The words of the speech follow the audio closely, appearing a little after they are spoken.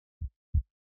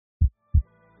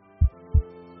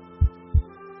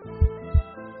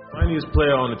funniest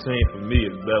player on the team for me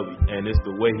is Belly, and it's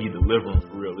the way he delivers them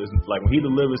for real. It's like when he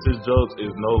delivers his jokes,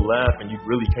 there's no laugh, and you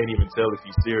really can't even tell if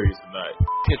he's serious or not.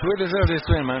 Yes, we deserve this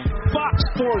win, man. Fox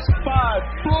Sports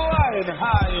 5 flying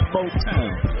high in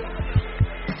Motown.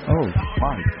 Oh,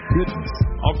 my goodness.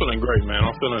 I'm feeling great, man.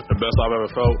 I'm feeling the best I've ever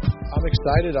felt. I'm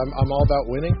excited. I'm all about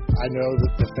winning. I know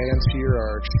that the fans here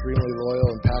are extremely loyal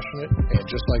and passionate, and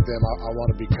just like them, I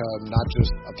want to become not just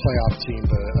a playoff team,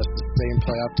 but a sustained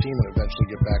playoff team and eventually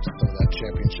get back to some of that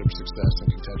championship success and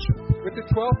contention. With the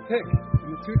 12th pick in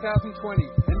the 2020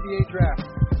 NBA Draft,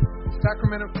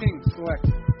 Sacramento Kings select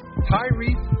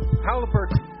Tyrese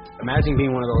Haliburton. Imagine being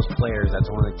one of those players that's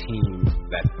on a team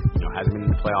that hasn't been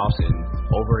in the playoffs in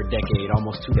over a decade,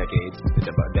 almost 2 decades. It's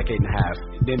about a decade and a half.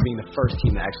 Then being the first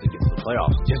team that actually gets to the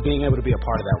playoffs. Just being able to be a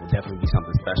part of that would definitely be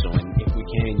something special. And if we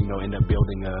can, end up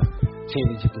building a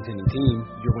championship contending team,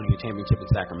 you're winning a championship in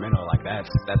Sacramento. Like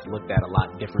that's looked at a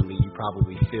lot differently. You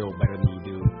probably feel better than you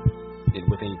do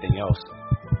with anything else.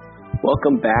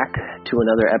 Welcome back to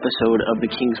another episode of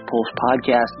the King's Pulse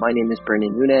podcast. My name is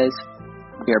Brandon Nunez.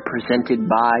 We are presented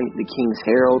by the King's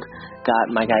Herald. Got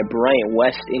my guy Bryant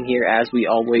West in here as we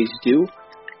always do.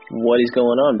 What is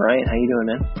going on, Bryant? How you doing,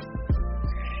 man?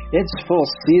 It's full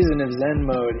season of Zen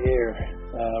mode here.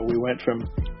 We went from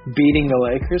beating the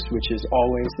Lakers, which is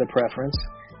always the preference,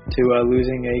 to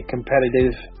losing a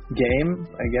competitive game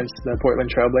against the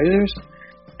Portland Trailblazers.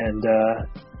 And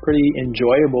pretty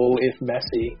enjoyable, if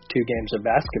messy, 2 games of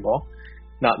basketball.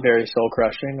 Not very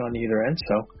soul-crushing on either end,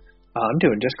 so I'm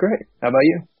doing just great. How about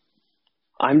you?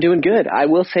 I'm doing good. I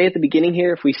will say at the beginning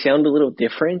here, if we sound a little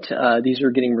different, these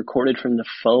are getting recorded from the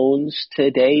phones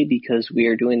today because we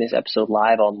are doing this episode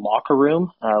live on Locker Room,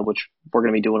 which we're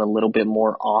going to be doing a little bit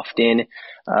more often.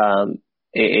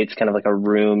 It's kind of like a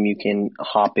room you can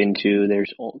hop into.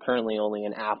 There's currently only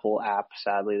an Apple app.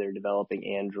 Sadly, they're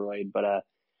developing Android, but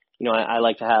I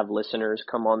like to have listeners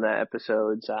come on the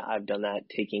episodes. I've done that,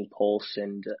 taking Pulse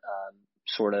and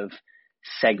sort of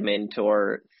segment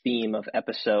or theme of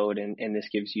episode, and this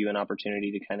gives you an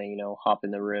opportunity to kind of hop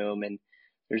in the room, and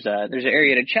there's an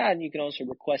area to chat, and you can also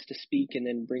request to speak and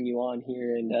then bring you on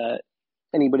here, and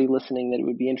anybody listening that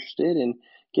would be interested, and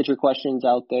get your questions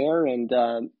out there, and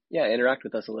interact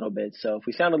with us a little bit. So if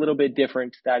we sound a little bit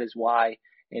different, that is why,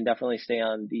 and definitely stay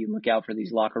on the lookout for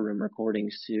these Locker Room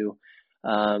recordings to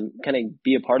kind of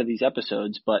be a part of these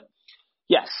episodes. But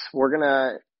yes, we're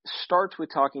gonna start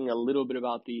with talking a little bit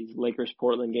about these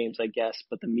Lakers-Portland games, I guess,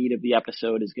 but the meat of the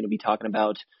episode is going to be talking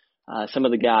about some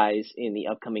of the guys in the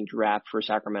upcoming draft for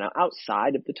Sacramento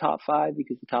outside of the top 5,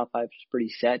 because the top 5 is pretty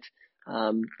set.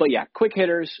 But yeah, quick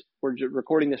hitters. We're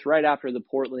recording this right after the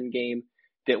Portland game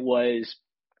that was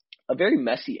a very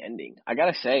messy ending. I got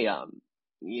to say,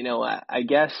 I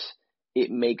guess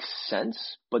it makes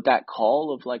sense, but that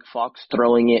call of like Fox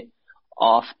throwing it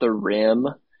off the rim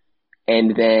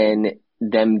and then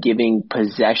them giving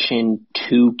possession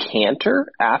to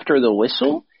Cantor after the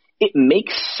whistle, it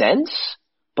makes sense,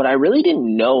 but I really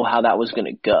didn't know how that was going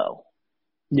to go.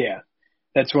 Yeah,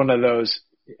 that's one of those,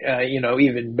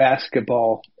 even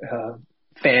basketball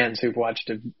fans who've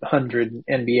watched 100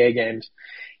 NBA games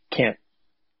can't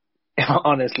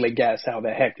honestly guess how the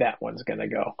heck that one's going to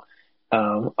go.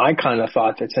 I kind of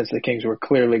thought that since the Kings were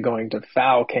clearly going to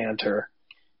foul Cantor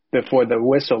before the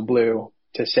whistle blew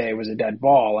to say it was a dead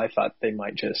ball, I thought they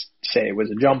might just say it was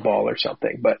a jump ball or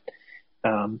something. But,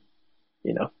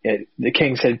 the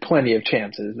Kings had plenty of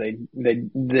chances.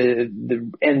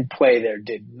 The end play there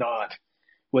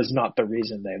was not the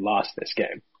reason they lost this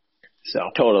game.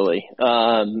 So totally.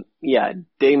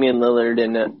 Damian Lillard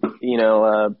and,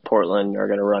 Portland are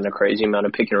going to run a crazy amount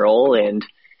of pick and roll, and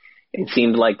it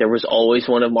seemed like there was always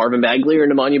one of Marvin Bagley or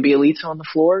Nemanja Bjelica on the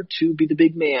floor to be the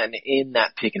big man in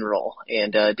that pick and roll.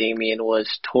 And Damian was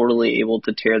totally able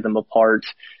to tear them apart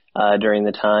during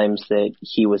the times that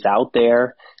he was out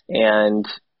there. And,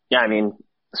 the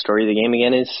story of the game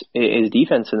again is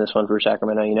defense in this one for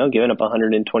Sacramento, giving up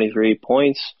 123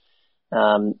 points.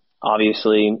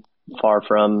 Obviously far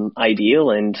from ideal.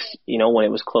 And, when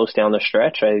it was close down the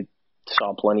stretch, I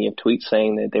saw plenty of tweets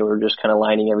saying that they were just kind of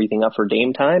lining everything up for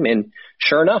Dame time. And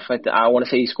sure enough, I want to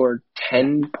say he scored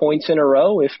 10 points in a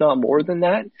row, if not more than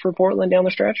that, for Portland down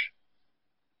the stretch.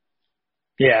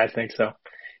 Yeah, I think so.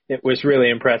 It was really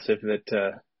impressive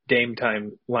that Dame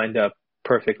time lined up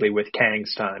perfectly with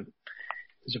Kang's time.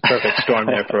 It was a perfect storm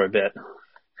there for a bit.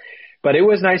 But it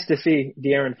was nice to see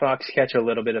De'Aaron Fox catch a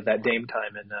little bit of that Dame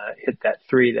time and hit that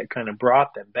 3 that kind of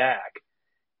brought them back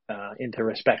into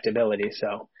respectability.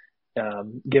 So,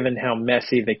 given how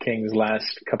messy the Kings'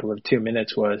 last couple of 2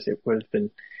 minutes was, it would have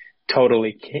been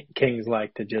totally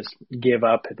Kings-like to just give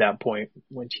up at that point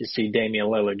once you see Damian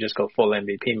Lillard just go full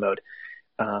MVP mode.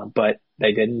 But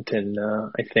they didn't, and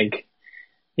I think,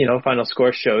 final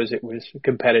score shows it was a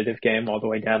competitive game all the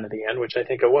way down to the end, which I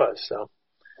think it was. So,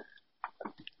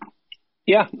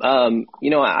 yeah,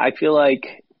 I feel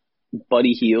like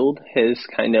Buddy Hield has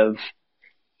kind of,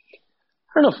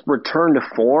 I don't know if return to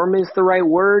form is the right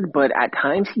word, but at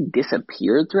times he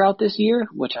disappeared throughout this year,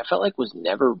 which I felt like was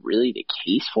never really the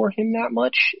case for him that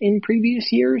much in previous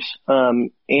years.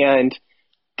 And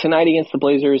tonight against the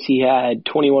Blazers, he had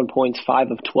 21 points,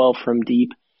 5 of 12 from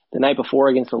deep. The night before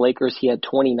against the Lakers, he had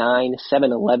 29,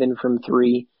 7-11 from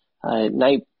three.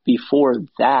 Night before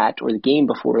that, or the game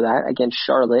before that, against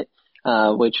Charlotte,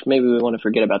 which maybe we want to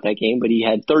forget about that game, but he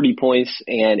had 30 points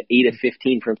and 8 of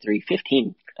 15 from three.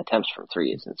 15 attempts from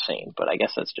three is insane, but I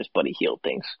guess that's just Buddy Hield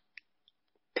things.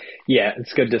 Yeah,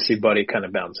 it's good to see Buddy kind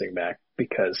of bouncing back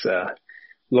because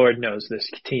Lord knows this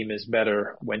team is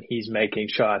better when he's making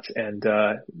shots, and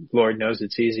Lord knows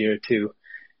it's easier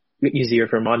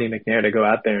for Monty McNair to go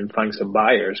out there and find some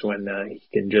buyers when he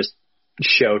can just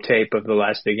show tape of the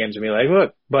last 2 games and be like,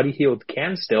 look, Buddy Hield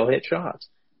can still hit shots.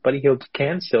 Buddy Hield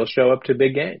can still show up to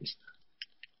big games.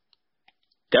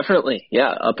 Definitely.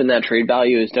 Yeah. Up in that trade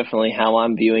value is definitely how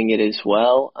I'm viewing it as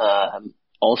well.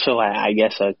 Also, I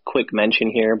guess a quick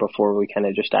mention here before we kind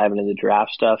of just dive into the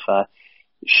draft stuff.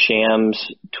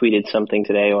 Shams tweeted something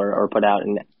today or put out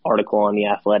an article on The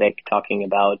Athletic talking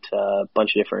about a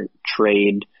bunch of different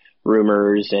trade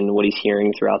rumors and what he's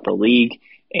hearing throughout the league.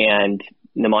 And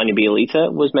Nemanja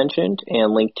Bjelica was mentioned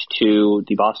and linked to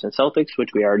the Boston Celtics, which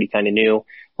we already kind of knew,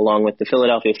 along with the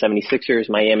Philadelphia 76ers,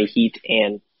 Miami Heat,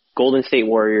 and Golden State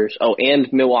Warriors,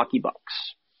 and Milwaukee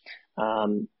Bucks.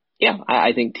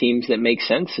 I think teams that make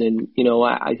sense. And,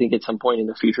 I think at some point in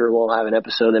the future we'll have an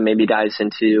episode that maybe dives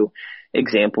into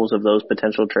examples of those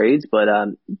potential trades. But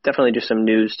definitely just some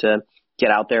news to get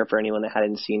out there for anyone that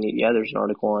hadn't seen it yet. There's an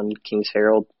article on Kings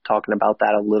Herald talking about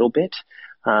that a little bit.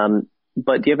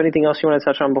 But do you have anything else you want to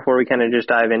touch on before we kind of just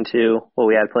dive into what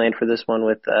we had planned for this one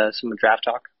with some draft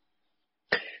talk?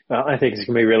 Well, I think it's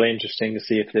going to be really interesting to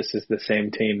see if this is the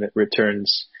same team that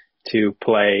returns to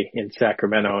play in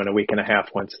Sacramento in a week and a half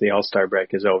once the All-Star break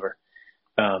is over.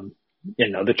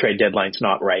 The trade deadline's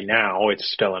not right now.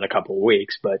 It's still in a couple of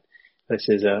weeks, but this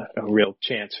is a real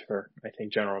chance for, I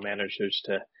think, general managers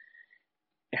to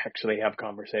actually have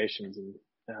conversations.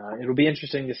 And it'll be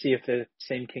interesting to see if the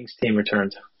same Kings team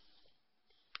returns.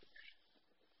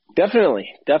 Definitely.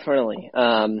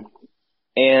 I'm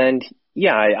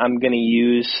going to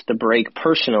use the break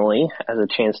personally as a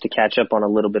chance to catch up on a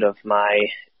little bit of my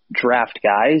draft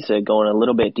guys, going a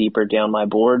little bit deeper down my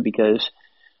board, because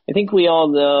I think we all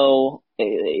know,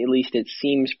 at least it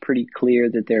seems pretty clear,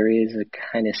 that there is a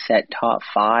kind of set top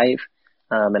 5.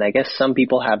 And I guess some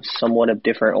people have somewhat of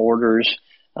different orders,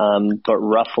 but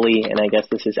roughly, and I guess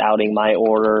this is outing my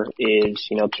order, is,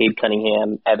 Cade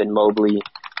Cunningham, Evan Mobley,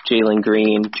 Jalen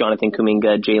Green, Jonathan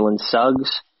Kuminga, Jalen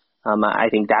Suggs. I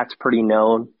think that's pretty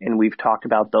known, and we've talked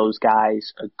about those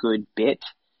guys a good bit.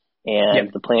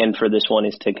 And The plan for this one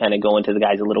is to kind of go into the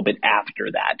guys a little bit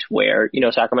after that, where,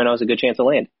 Sacramento has a good chance to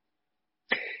land.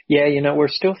 Yeah, we're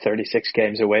still 36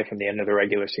 games away from the end of the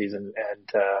regular season,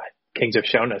 and Kings have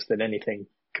shown us that anything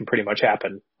can pretty much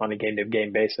happen on a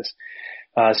game-to-game basis.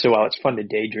 So while it's fun to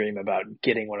daydream about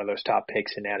getting one of those top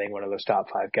picks and adding one of those top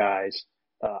 5 guys,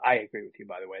 I agree with you,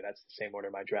 by the way. That's the same order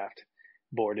my draft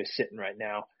board is sitting right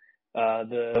now.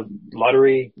 The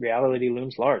lottery reality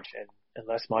looms large, and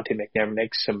unless Monty McNair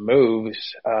makes some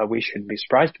moves, we shouldn't be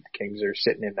surprised if the Kings are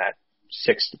sitting in that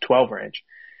 6 to 12 range.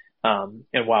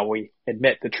 And while we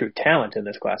admit the true talent in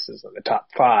this class is in the top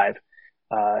 5,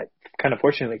 kind of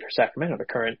fortunately for Sacramento, the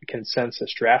current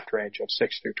consensus draft range of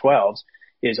 6 through 12s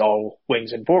is all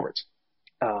wings and forwards.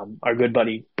 Our good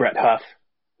buddy Brett Huff,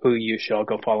 who you shall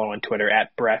go follow on Twitter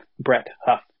at Brett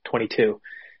Huff 22.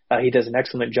 He does an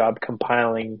excellent job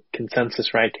compiling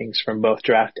consensus rankings from both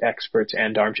draft experts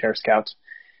and armchair scouts.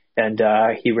 And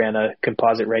he ran a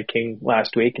composite ranking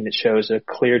last week, and it shows a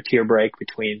clear tier break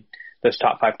between those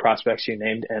top 5 prospects you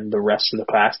named and the rest of the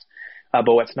class. But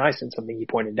what's nice, and something he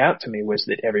pointed out to me, was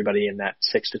that everybody in that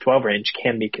 6 to 12 range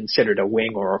can be considered a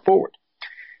wing or a forward,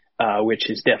 which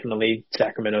is definitely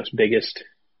Sacramento's biggest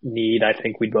need. I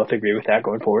think we'd both agree with that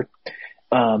going forward.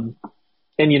 And,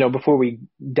 before we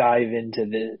dive into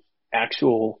the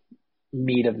actual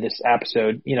meat of this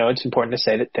episode, it's important to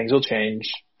say that things will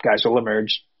change. Guys will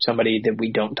emerge. Somebody that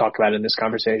we don't talk about in this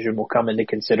conversation will come into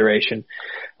consideration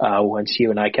once you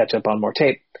and I catch up on more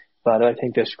tape. But I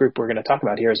think this group we're going to talk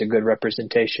about here is a good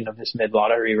representation of this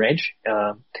mid-lottery range.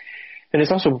 And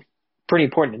it's also pretty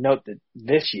important to note that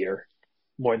this year,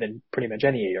 more than pretty much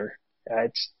any year.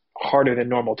 It's harder than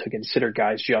normal to consider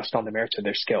guys just on the merits of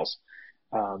their skills.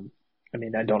 I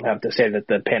mean, I don't have to say that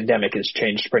the pandemic has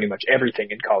changed pretty much everything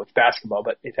in college basketball,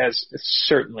 but it has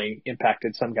certainly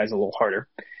impacted some guys a little harder.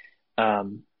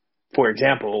 For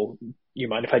example, you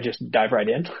mind if I just dive right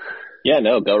in? Yeah,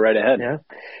 no, go right ahead.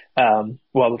 Yeah.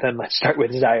 Well, then let's start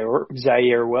with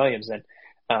Zaire Williams then.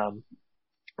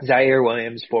 Zaire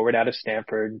Williams, forward out of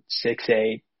Stanford,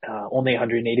 6'8", only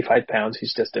 185 pounds.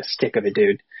 He's just a stick of a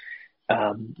dude.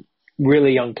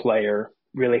 Really young player,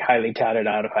 really highly touted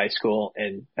out of high school.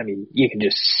 And I mean, you can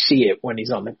just see it when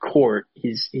he's on the court.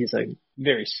 He's a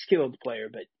very skilled player,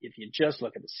 but if you just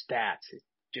look at the stats, it's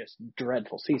just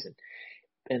dreadful season.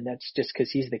 And that's just because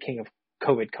he's the king of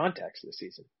COVID contacts this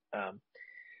season.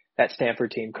 That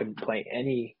Stanford team couldn't play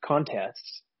any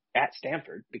contests at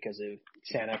Stanford because of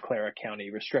Santa Clara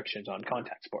County restrictions on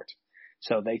contact sports.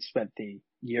 So they spent the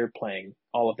year playing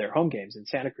all of their home games in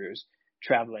Santa Cruz,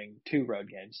 traveling to road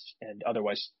games, and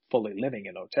otherwise fully living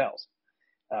in hotels.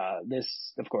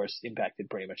 This, of course, impacted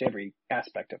pretty much every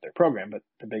aspect of their program, but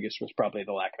the biggest was probably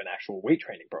the lack of an actual weight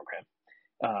training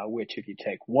program, which if you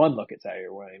take one look at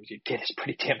Zaire Williams, you get is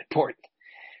pretty damn important.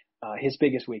 His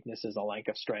biggest weakness is a lack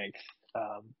of strength.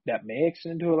 That may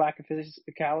extend to a lack of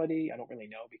physicality. I don't really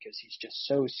know because he's just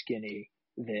so skinny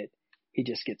that he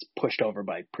just gets pushed over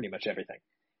by pretty much everything.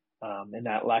 And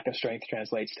that lack of strength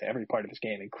translates to every part of his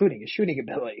game, including his shooting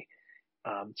ability.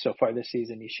 So far this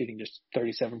season, he's shooting just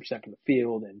 37% from the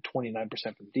field and 29%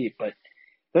 from deep. But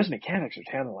those mechanics are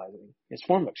tantalizing. His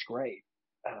form looks great.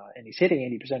 And he's hitting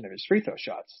 80% of his free throw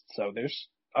shots. So there's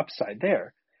upside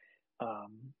there.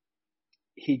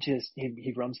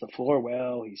 He runs the floor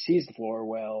well. He sees the floor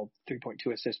well,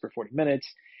 3.2 assists per 40 minutes.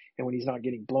 And when he's not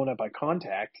getting blown up by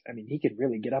contact, I mean, he can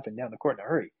really get up and down the court in a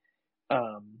hurry.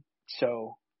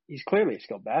 So he's clearly a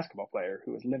skilled basketball player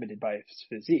who is limited by his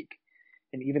physique.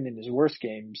 And even in his worst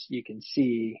games, you can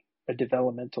see a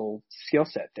developmental skill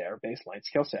set there, baseline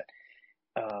skill set.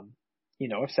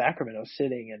 If Sacramento's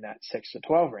sitting in that 6 to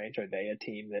 12 range, are they a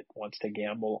team that wants to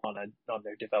gamble on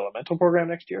their developmental program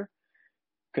next year?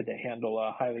 Could they handle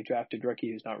a highly drafted rookie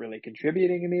who's not really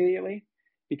contributing immediately?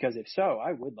 Because if so,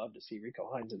 I would love to see Rico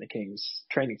Hines and the Kings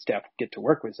training staff get to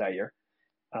work with Zaire.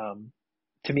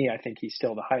 To me, I think he's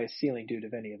still the highest ceiling dude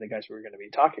of any of the guys we're going to be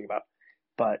talking about.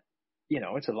 But,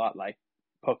 it's a lot like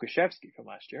Pokusevski from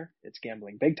last year. It's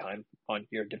gambling big time on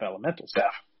your developmental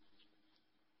staff.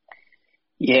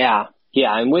 Yeah,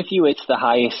 I'm with you. It's the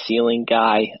highest ceiling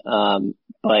guy.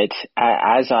 But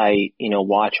as I,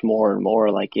 watch more and more,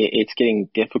 it's getting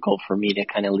difficult for me to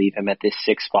kind of leave him at this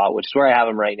 6th spot, which is where I have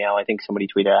him right now. I think somebody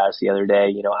tweeted at us the other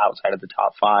day, outside of the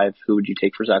top 5, who would you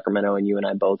take for Sacramento? And you and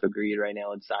I both agreed right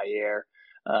now it's Zaire.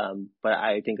 But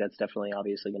I think that's definitely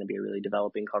obviously going to be a really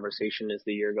developing conversation as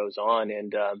the year goes on.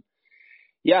 And,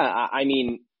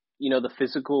 the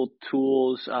physical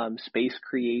tools, space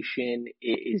creation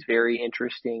is very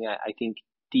interesting. I think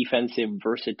defensive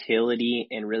versatility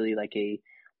and really like a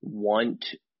want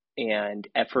and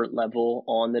effort level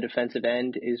on the defensive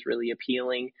end is really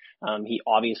appealing. He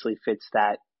obviously fits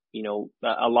that.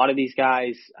 A lot of these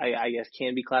guys, I guess,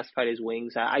 can be classified as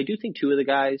wings. I do think 2 of the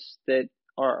guys that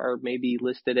are maybe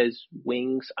listed as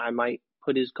wings, I might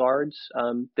put as guards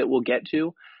that we'll get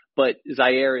to. But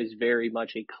Zaire is very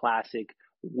much a classic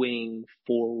wing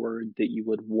forward that you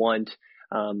would want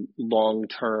long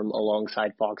term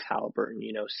alongside Fox Halliburton.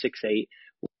 6'8",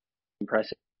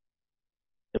 impressive.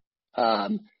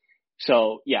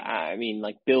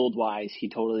 Build wise, he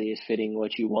totally is fitting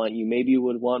what you want. You maybe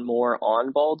would want more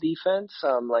on ball defense.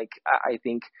 I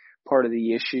think part of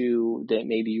the issue that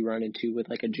maybe you run into with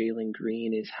like a Jalen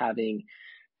Green is having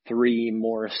 3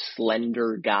 more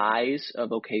slender guys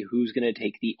of, okay, who's going to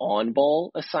take the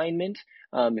on-ball assignment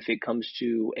if it comes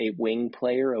to a wing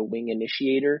player, a wing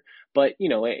initiator. But,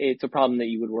 it's a problem that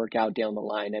you would work out down the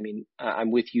line. I mean,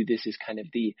 I'm with you. This is kind of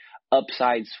the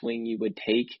upside swing you would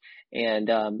take. And,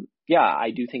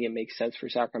 I do think it makes sense for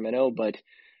Sacramento, but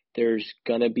there's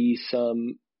going to be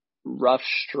some rough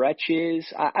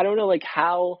stretches. I don't know,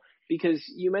 how, because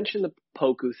you mentioned the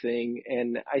Poku thing,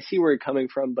 and I see where you're coming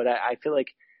from, but I feel like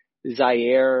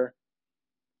Zaire,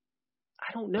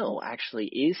 I don't know, actually.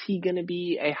 Is he going to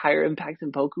be a higher impact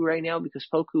than Poku right now? Because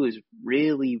Poku is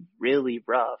really, really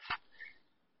rough.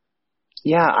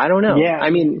 Yeah, I don't know. Yeah,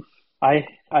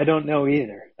 I don't know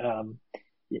either.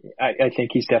 I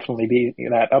think he's definitely be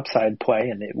that upside play,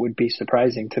 and it would be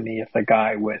surprising to me if a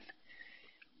guy with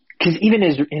 – because even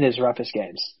in his roughest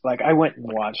games, I went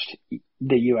and watched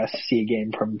the USC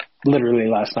game from literally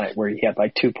last night where he had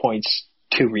 2 points,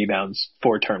 2 rebounds,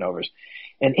 4 turnovers.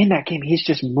 And in that game, he's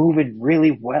just moving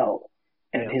really well.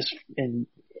 And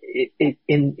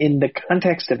in the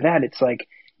context of that, it's like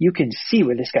you can see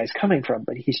where this guy's coming from,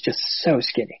 but he's just so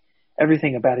skinny.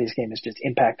 Everything about his game is just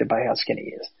impacted by how skinny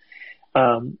he is.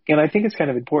 And I think it's kind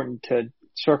of important to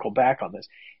circle back on this.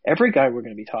 Every guy we're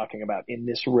going to be talking about in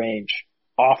this range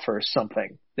offers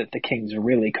something that the Kings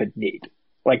really could need.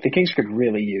 Like the Kings could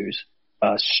really use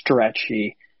a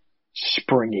stretchy,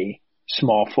 springy,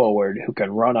 small forward who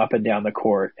can run up and down the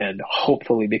court and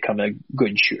hopefully become a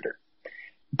good shooter.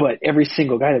 But every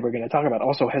single guy that we're going to talk about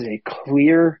also has a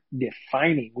clear,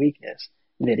 defining weakness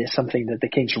that is something that the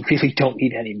Kings really don't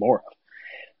need any more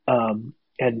of.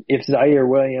 And if Zaire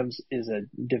Williams is a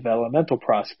developmental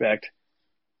prospect,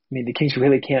 I mean, the Kings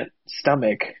really can't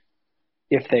stomach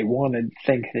if they want to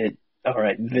think that, all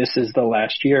right, this is the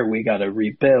last year, we got to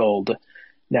rebuild.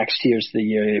 Next year's the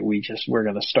year that we're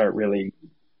going to start really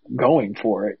going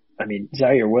for it. I mean,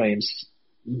 Zaire Williams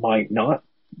might not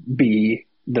be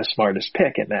the smartest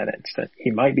pick in that instant.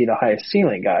 He might be the highest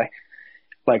ceiling guy,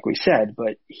 like we said,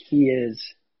 but he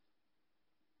is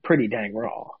pretty dang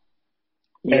raw.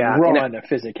 Yeah, and raw in a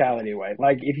physicality way.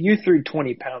 Like if you threw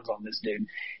 20 pounds on this dude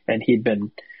and he'd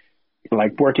been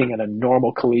like working in a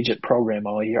normal collegiate program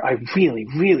all year, I really,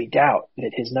 really doubt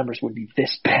that his numbers would be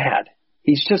this bad.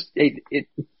 He's just,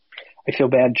 I feel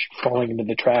bad falling into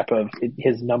the trap of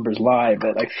his numbers lie,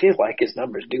 but I feel like his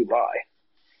numbers do lie.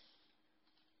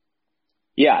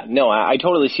 Yeah, no, I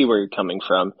totally see where you're coming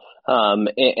from.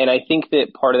 And I think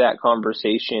that part of that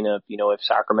conversation of, if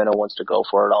Sacramento wants to go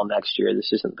for it all next year,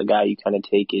 this isn't the guy you kind of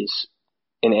take is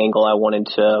an angle I wanted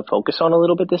to focus on a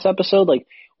little bit this episode. Like,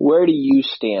 where do you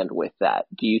stand with that?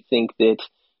 Do you think that,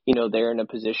 they're in a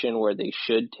position where they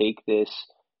should take this,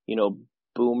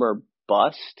 boom or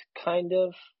bust kind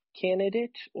of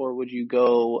candidate, or would you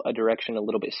go a direction a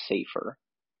little bit safer?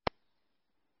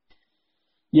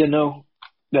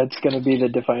 That's going to be the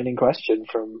defining question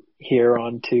from here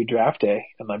on to draft day,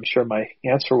 and I'm sure my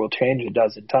answer will change a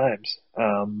dozen times.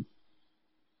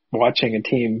 Watching a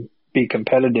team be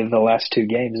competitive the last two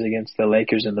games against the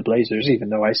Lakers and the Blazers, even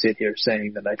though I sit here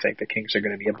saying that I think the Kings are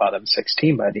going to be a bottom 6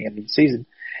 team by the end of the season,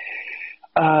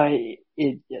 I'm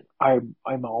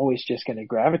always just going to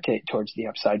gravitate towards the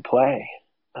upside play.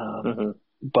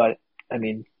 But, I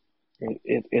mean,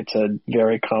 it's a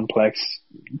very complex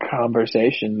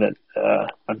conversation that,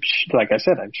 like I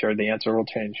said, I'm sure the answer will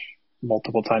change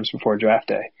multiple times before draft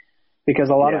day, because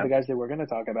a lot of the guys that we're going to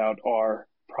talk about are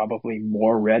probably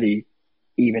more ready,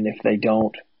 even if they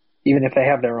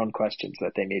have their own questions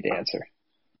that they need to answer.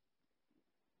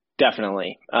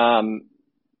 Definitely. I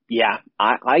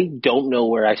don't know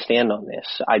where I stand on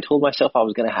this. I told myself I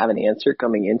was going to have an answer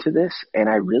coming into this, and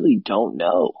I really don't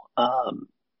know.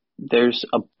 There's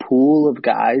a pool of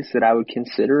guys that I would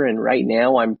consider, and right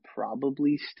now I'm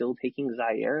probably still taking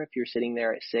Zaire if you're sitting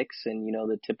there at 6 and,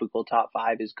 the typical top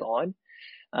 5 is gone.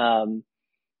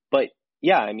 But,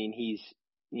 yeah, I mean, he's,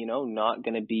 not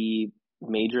going to be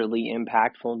majorly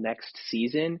impactful next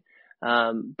season.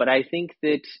 But I think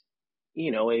that,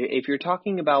 if you're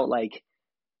talking about, like,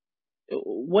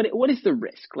 what is the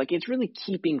risk? Like, it's really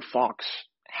keeping Fox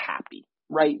happy,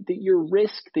 right? Your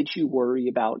risk that you worry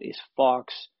about is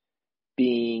Fox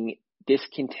being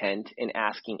discontent and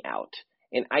asking out.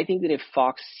 And I think that if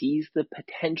Fox sees the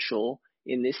potential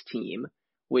in this team,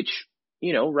 which,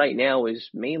 right now is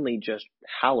mainly just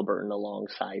Halliburton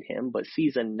alongside him, but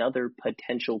sees another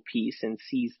potential piece and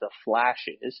sees the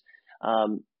flashes,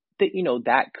 that,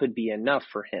 that could be enough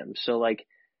for him. So, like,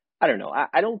 I don't know.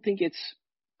 I don't think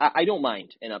I don't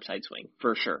mind an upside swing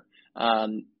for sure.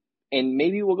 And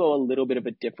maybe we'll go a little bit of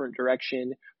a different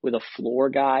direction with a floor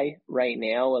guy right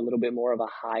now, a little bit more of a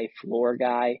high floor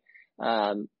guy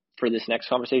for this next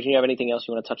conversation. You have anything else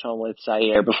you want to touch on with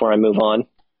Zaire before I move on?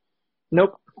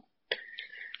 Nope.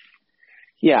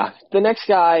 Yeah, the next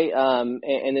guy,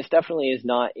 and this definitely is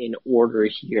not in order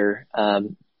here,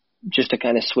 just to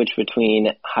kind of switch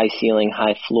between high ceiling,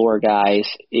 high floor guys,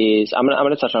 is I'm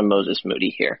gonna touch on Moses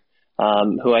Moody here.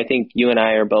 Who I think you and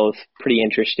I are both pretty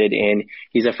interested in.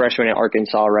 He's a freshman at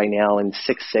Arkansas right now and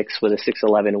 6'6" with a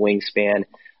 6'11"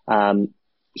 wingspan.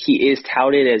 He is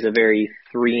touted as a very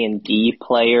 3-and-D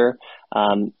player.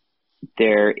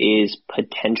 There is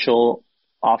potential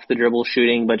off the dribble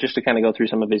shooting, but just to kind of go through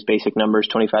some of his basic numbers,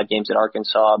 25 games at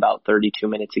Arkansas, about 32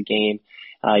 minutes a game.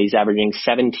 He's averaging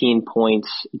 17 points,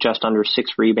 just under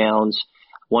 6 rebounds,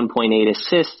 1.8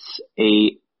 assists,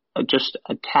 just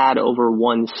a tad over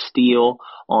 1 steal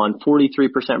on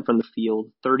 43% from the field,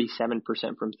 37%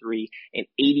 from 3, and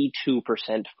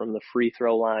 82% from the free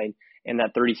throw line. And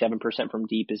that 37% from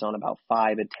deep is on about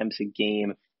 5 attempts a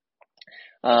game.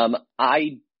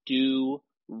 I do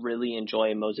really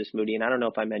enjoy Moses Moody. And I don't know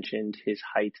if I mentioned his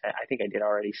height. I think I did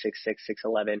already, 6'6",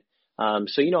 6'11".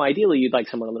 So, ideally you'd like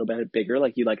someone a little bit bigger,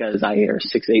 like you'd like a Zaire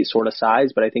 6'8" sort of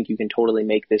size, but I think you can totally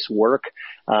make this work.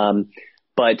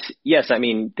 But yes,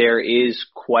 there is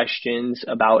questions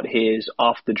about his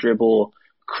off the dribble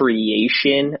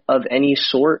creation of any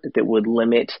sort that would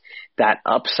limit that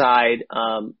upside.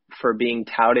 For being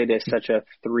touted as such a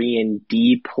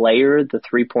 3-and-D player, the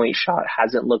 3-point shot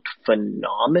hasn't looked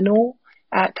phenomenal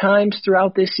at times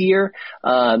throughout this year.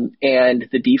 And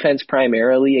the defense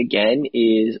primarily, again,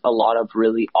 is a lot of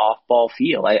really off-ball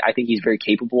feel. I think he's very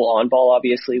capable on ball,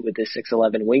 obviously, with his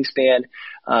 6'11" wingspan.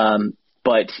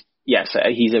 But yes,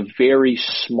 he's a very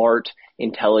smart,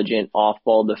 intelligent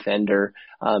off-ball defender,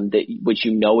 which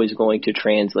is going to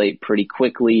translate pretty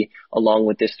quickly along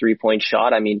with this 3-point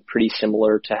shot. Pretty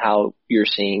similar to how you're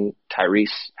seeing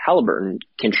Tyrese Halliburton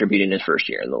contribute in his first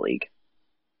year in the league.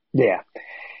 Yeah.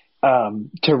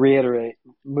 To reiterate,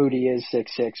 Moody is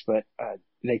 6'6", but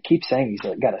they keep saying he's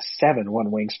got a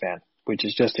 7'1" wingspan, which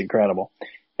is just incredible.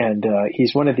 And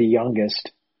he's one of the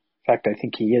youngest. In fact, I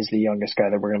think he is the youngest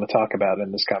guy that we're going to talk about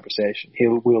in this conversation. He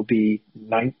will be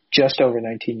just over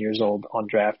 19 years old on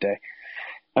draft day.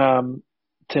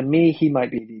 To me, he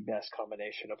might be the best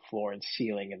combination of floor and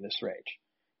ceiling in this range.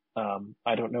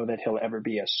 I don't know that he'll ever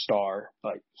be a star,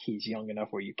 but he's young enough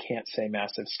where you can't say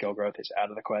massive skill growth is out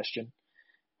of the question.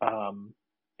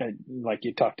 Like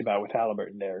you talked about with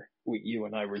Halliburton there, you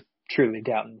and I were truly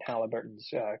doubting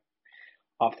Halliburton's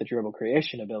off the dribble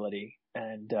creation ability.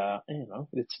 And,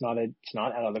 it's not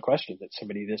out of the question that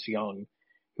somebody this young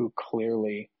who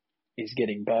clearly is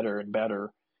getting better and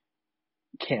better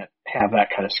can't have that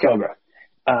kind of skill growth.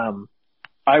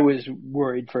 I was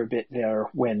worried for a bit there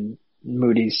when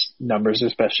Moody's numbers,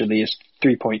 especially his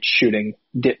 3-point shooting,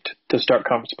 dipped to start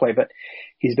conference play, but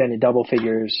he's been in double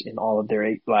figures in all of their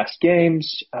 8 last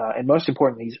games. And most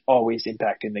importantly, he's always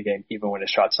impacting the game, even when his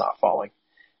shot's not falling.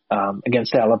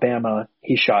 Against Alabama,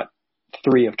 he shot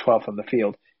 3 of 12 from the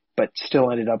field, but still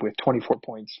ended up with 24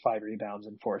 points, 5 rebounds,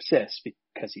 and 4 assists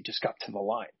because he just got to the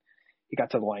line. He got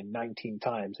to the line 19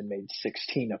 times and made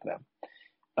 16 of them.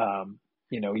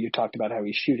 You talked about how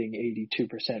he's shooting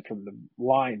 82% from the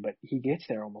line, but he gets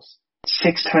there almost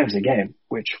 6 times a game,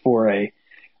 which for a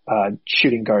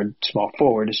shooting guard small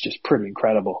forward is just pretty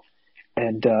incredible.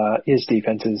 And his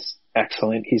defense is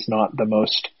excellent. He's not the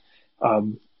most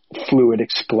fluid,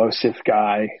 explosive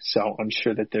guy, so I'm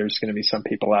sure that there's going to be some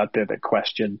people out there that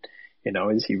question,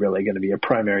 is he really going to be a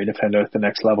primary defender at the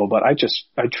next level? But I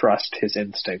trust his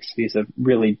instincts. He's a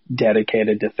really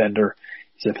dedicated defender.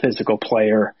 He's a physical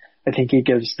player. I think he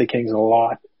gives the Kings a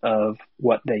lot of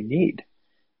what they need.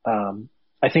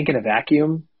 I think in a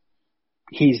vacuum,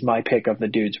 he's my pick of the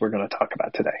dudes we're going to talk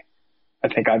about today. I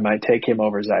think I might take him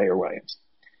over Zaire Williams.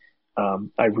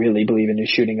 I really believe in his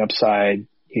shooting upside.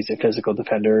 He's a physical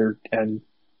defender, and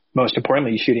most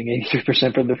importantly, he's shooting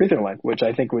 83% from the free throw line, which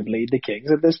I think would lead the Kings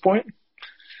at this point.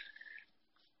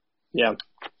 Yeah.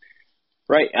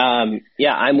 Right.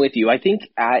 I'm with you. I think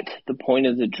at the point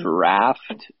of the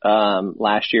draft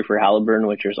last year for Halliburton,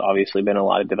 which there's obviously been a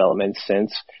lot of development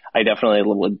since, I definitely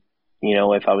would,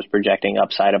 if I was projecting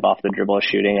upside of off the dribble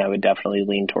shooting, I would definitely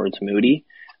lean towards Moody.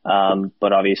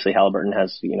 But obviously Halliburton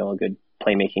has, a good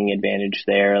playmaking advantage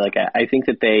there. I think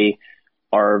that they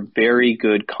are very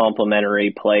good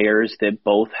complementary players that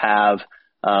both have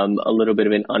a little bit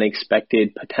of an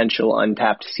unexpected potential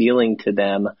untapped ceiling to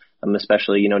them,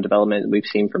 especially, development we've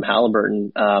seen from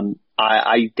Halliburton.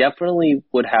 I definitely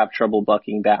would have trouble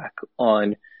bucking back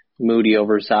on Moody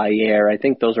over Zaire. I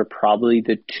think those are probably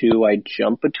the two I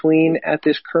jump between at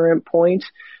this current point.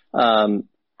 I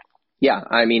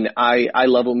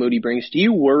love what Moody brings. Do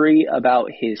you worry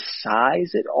about his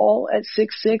size at all at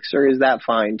 6'6", or is that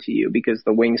fine to you because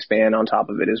the wingspan on top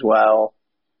of it as well?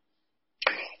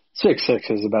 6'6"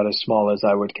 is about as small as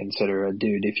I would consider a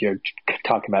dude if you're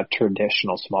talking about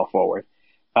traditional small forward.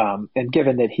 And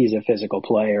given that he's a physical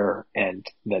player and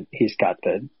that he's got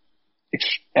the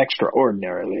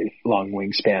extraordinarily long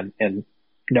wingspan and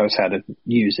knows how to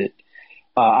use it,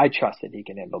 I trust that he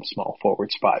can handle the small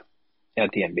forward spot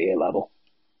at the NBA level.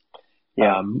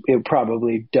 Yeah. It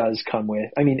probably does come with,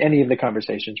 any of the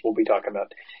conversations we'll be talking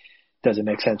about, does it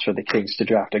make sense for the Kings to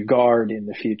draft a guard in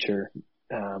the future,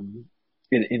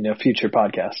 in a future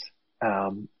podcast?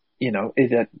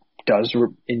 That does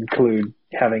include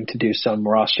having to do some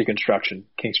roster construction.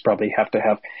 Kings probably have to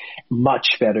have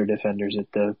much better defenders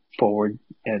at the forward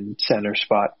and center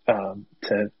spot,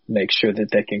 to make sure that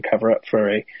they can cover up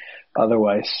for a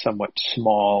otherwise somewhat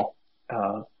small,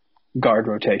 guard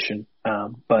rotation.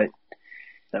 But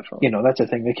definitely, that's a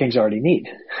thing the Kings already need.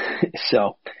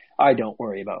 So I don't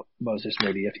worry about Moses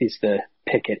Moody. If he's the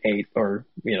pick at 8 or,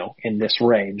 in this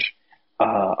range,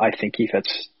 I think he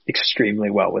fits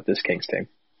extremely well with this Kings team.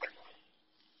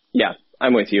 Yeah,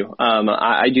 I'm with you.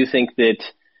 I do think that,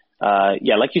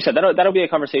 like you said, that'll be a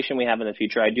conversation we have in the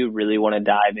future. I do really want to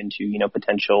dive into,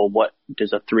 potential, what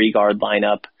does a 3-guard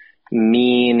lineup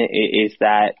mean? Is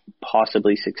that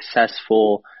possibly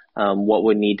successful? What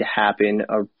would need to happen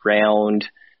around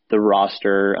the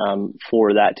roster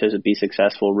for that to be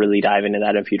successful? Really dive into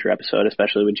that in a future episode,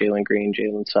 especially with Jalen Green,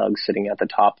 Jalen Suggs sitting at the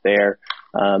top there.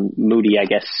 Moody, I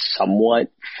guess,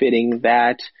 somewhat fitting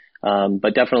that.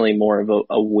 But definitely more of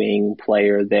a wing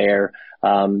player there.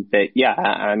 I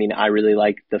really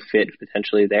like the fit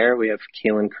potentially there. We have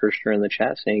Kaylin Kirshner in the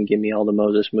chat saying, give me all the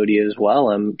Moses Moody as well.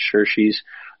 I'm sure she's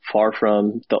far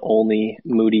from the only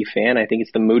Moody fan. I think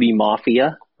it's the Moody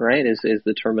Mafia, right, is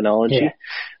the terminology.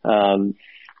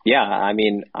 Yeah.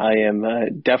 I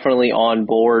am definitely on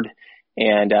board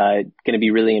and going to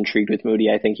be really intrigued with Moody.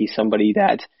 I think he's somebody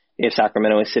that, if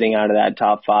Sacramento is sitting out of that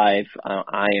top 5,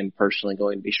 I am personally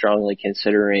going to be strongly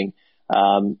considering.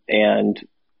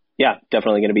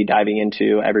 Definitely going to be diving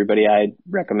into everybody. I'd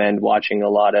recommend watching a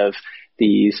lot of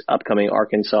these upcoming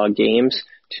Arkansas games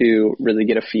to really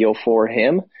get a feel for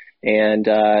him. And,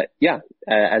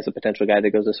 as a potential guy that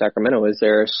goes to Sacramento, is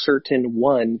there a certain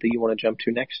one that you want to jump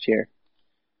to next year?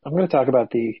 I'm going to talk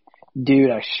about the dude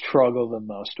I struggle the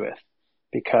most with,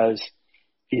 because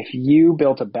if you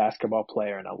built a basketball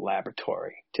player in a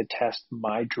laboratory to test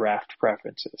my draft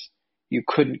preferences, you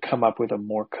couldn't come up with a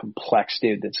more complex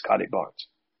dude than Scotty Barnes.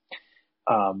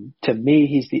 To me,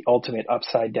 he's the ultimate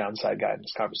upside-downside guy in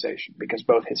this conversation, because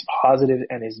both his positives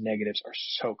and his negatives are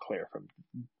so clear from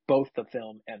both the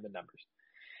film and the numbers.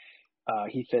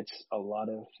 He fits a lot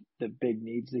of the big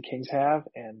needs the Kings have,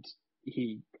 and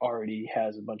he already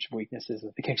has a bunch of weaknesses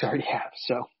that the Kings already have.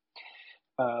 So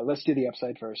let's do the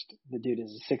upside first. The dude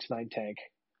is a 6'9" tank.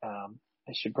 I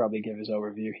should probably give his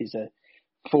overview. He's a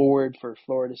forward for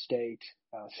Florida State,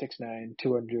 6'9",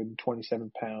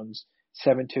 227 pounds,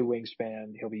 7'2"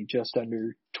 wingspan. He'll be just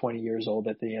under 20 years old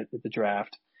at the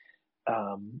draft.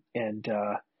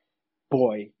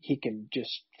 Boy, he can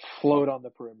just float on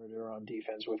the perimeter on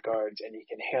defense with guards, and he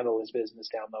can handle his business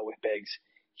down low with bigs.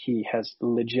 He has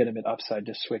legitimate upside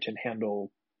to switch and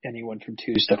handle anyone from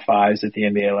 2s to 5s at the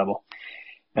NBA level.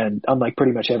 And unlike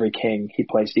pretty much every King, he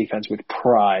plays defense with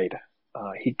pride.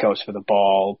 He goes for the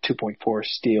ball, 2.4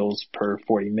 steals per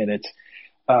 40 minutes.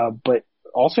 But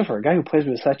also for a guy who plays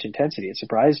with such intensity, it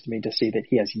surprised me to see that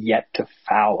he has yet to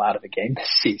foul out of a game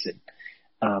this season.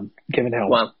 Given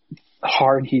how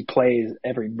hard he plays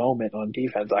every moment on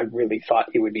defense, I really thought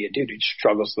he would be a dude who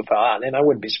struggles to foul out. And I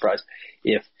wouldn't be surprised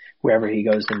if wherever he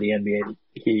goes in the NBA,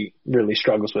 he really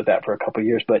struggles with that for a couple of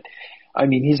years. But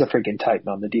he's a freaking titan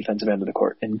on the defensive end of the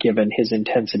court. And given his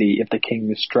intensity, if the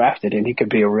Kings drafted him, he could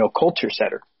be a real culture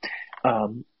setter.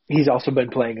 He's also been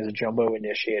playing as a jumbo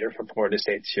initiator for Florida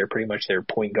State this year, pretty much their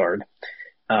point guard,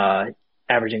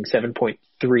 averaging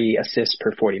 7.3 assists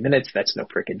per 40 minutes. That's no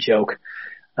freaking joke.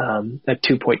 A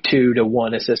 2.2 to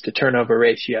 1 assist to turnover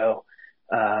ratio.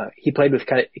 He played with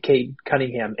Cade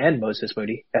Cunningham and Moses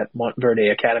Moody at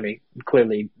Montverde Academy.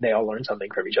 Clearly, they all learned something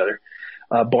from each other.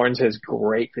 Barnes has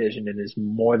great vision and is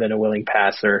more than a willing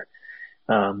passer.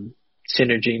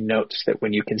 Synergy notes that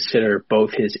when you consider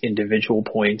both his individual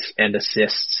points and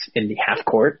assists in the half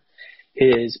court,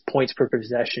 his points per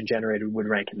possession generated would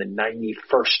rank in the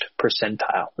 91st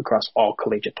percentile across all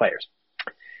collegiate players.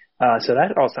 So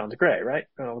that all sounds great, right?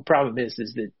 The problem is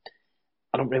that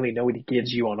I don't really know what he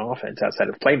gives you on offense outside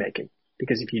of playmaking,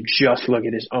 because if you just look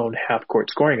at his own half-court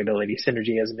scoring ability,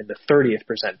 Synergy has him in the 30th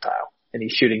percentile, and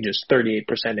he's shooting just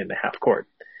 38% in the half court.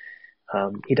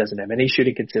 He doesn't have any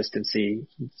shooting consistency.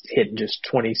 He's hitting just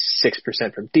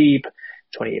 26% from deep,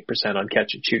 28% on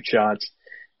catch-and-shoot shots.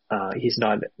 He's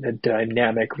not a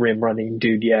dynamic rim-running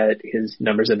dude yet. His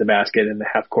numbers at the basket in the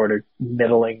half court are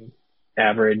middling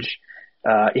average.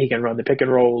 He can run the pick and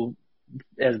roll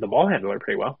as the ball handler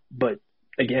pretty well. But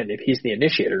again, if he's the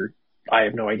initiator, I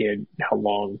have no idea how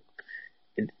long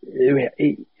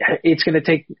it's going to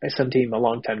take some team a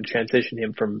long time to transition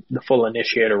him from the full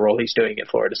initiator role he's doing at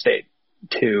Florida State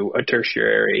to a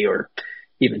tertiary or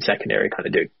even secondary kind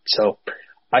of dude. So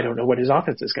I don't know what his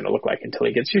offense is going to look like until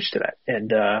he gets used to that.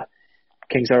 And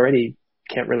Kings already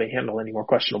can't really handle any more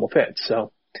questionable fits.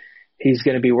 So he's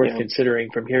going to be worth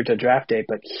considering from here to draft day,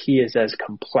 but he is as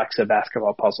complex a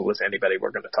basketball puzzle as anybody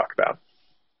we're going to talk about.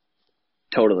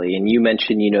 Totally. And you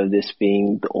mentioned, this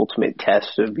being the ultimate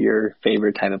test of your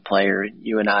favorite type of player. And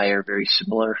you and I are very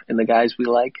similar in the guys we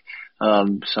like.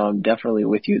 So I'm definitely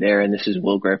with you there. And this is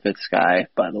Will Griffith's guy,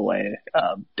 by the way.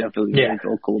 Definitely really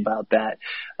vocal about that.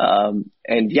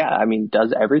 And yeah, I mean,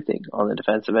 does everything on the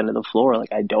defensive end of the floor.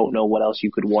 Like, I don't know what else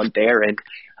you could want there. And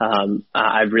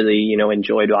I've really,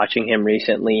 enjoyed watching him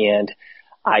recently. And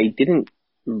I didn't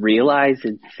realize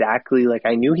exactly, like,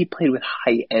 I knew he played with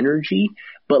high energy,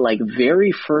 but like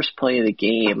very first play of the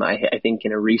game, I think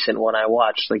in a recent one I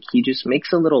watched, like he just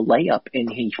makes a little layup and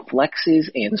he flexes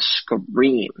and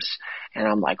screams. And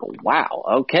I'm like,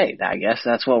 wow, okay, I guess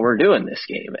that's what we're doing this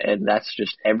game. And that's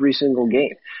just every single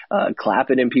game,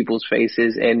 clapping in people's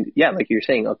faces. And yeah, like you're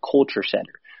saying, a culture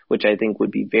setter, which I think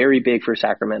would be very big for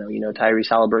Sacramento. Tyrese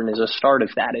Halliburton is a start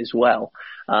of that as well.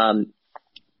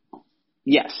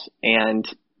 Yes, and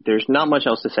there's not much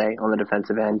else to say on the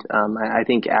defensive end. I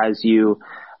think as you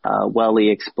Welly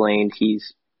explained,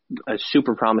 he's a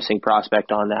super promising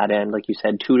prospect on that end. Like you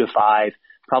said, 2 to 5,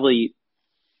 probably,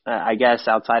 I guess,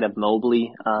 outside of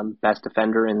Mobley, best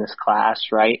defender in this class,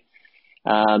 right?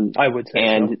 I would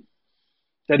say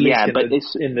so. At least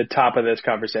it's in the top of this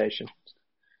conversation.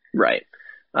 Right.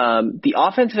 The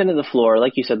offensive end of the floor,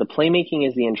 like you said, the playmaking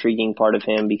is the intriguing part of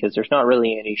him because there's not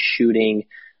really any shooting.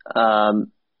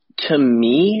 To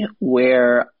me,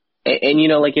 where,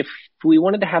 and like if we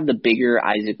wanted to have the bigger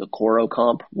Isaac Okoro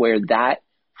comp, where that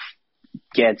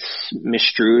gets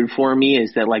misstrued for me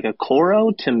is that like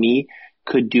Okoro to me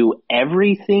could do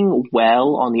everything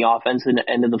well on the offensive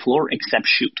end of the floor except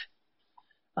shoot.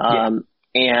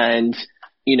 And,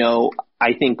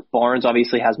 I think Barnes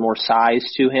obviously has more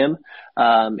size to him,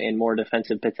 and more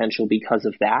defensive potential because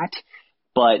of that.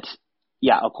 But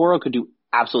yeah, Okoro could do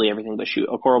absolutely everything but shoot.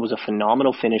 Okoro was a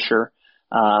phenomenal finisher,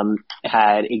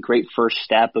 had a great first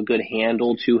step, a good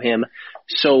handle to him.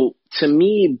 So to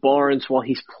me, Barnes, while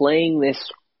he's playing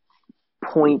this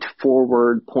point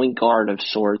forward, point guard of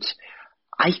sorts,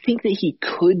 I think that he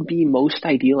could be most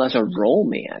ideal as a roll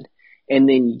man and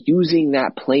then using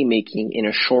that playmaking in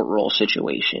a short roll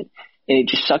situation. And it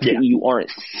just sucks that you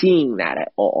aren't seeing that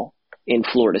at all in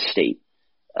Florida State.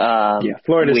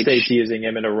 Florida State's using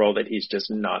him in a role that he's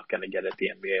just not going to get at the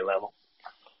NBA level.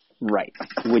 Right,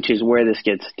 which is where this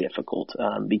gets difficult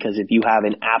because if you have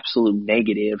an absolute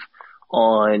negative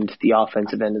on the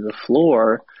offensive end of the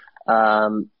floor,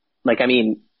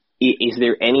 is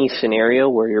there any scenario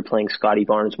where you're playing Scotty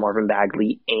Barnes, Marvin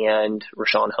Bagley, and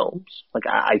Rashawn Holmes? Like,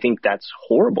 I think that's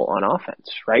horrible on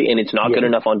offense, right? And it's not good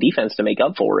enough on defense to make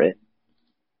up for it.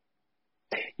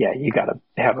 Yeah, you got to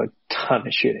have a ton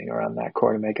of shooting around that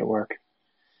core to make it work.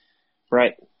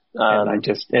 Right. And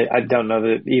I don't know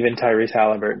that even Tyrese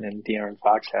Halliburton and De'Aaron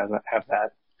Fox have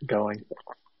that going.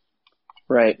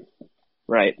 Right.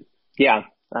 Yeah.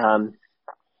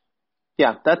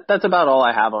 That's about all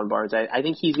I have on Barnes. I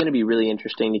think he's going to be really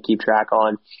interesting to keep track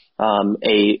on.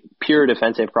 A pure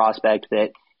defensive prospect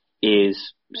that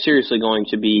is seriously going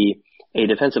to be a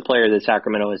defensive player that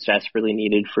Sacramento has desperately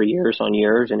needed for years on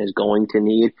years and is going to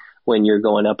need when you're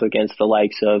going up against the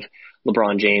likes of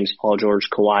LeBron James, Paul George,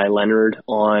 Kawhi Leonard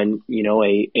on,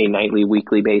 a nightly,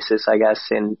 weekly basis, I guess,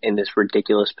 in this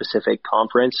ridiculous Pacific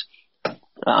Conference.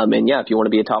 If you want to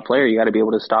be a top player, you got to be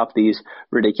able to stop these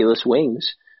ridiculous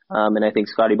wings. And I think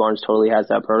Scotty Barnes totally has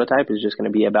that prototype. It's just going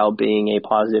to be about being a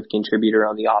positive contributor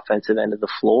on the offensive end of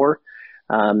the floor.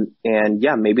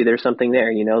 Maybe there's something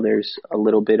there. There's a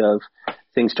little bit of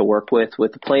things to work with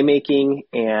the playmaking.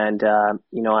 And,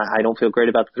 I don't feel great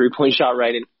about the three-point shot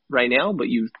right now, but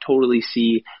you totally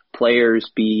see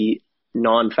players be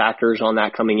non-factors on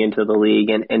that coming into the league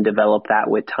and develop that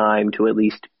with time to at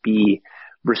least be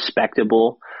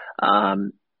respectable.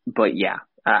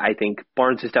 I think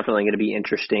Barnes is definitely going to be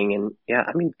interesting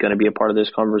and going to be a part of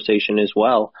this conversation as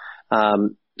well.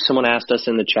 Someone asked us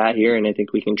in the chat here, and I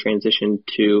think we can transition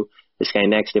to this guy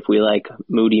next if we like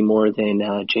Moody more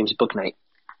than James Bouknight.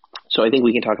 So I think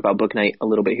we can talk about Bouknight a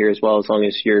little bit here as well, as long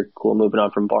as you're cool moving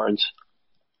on from Barnes.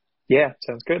 Yeah,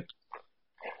 sounds good.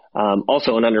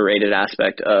 Also, an underrated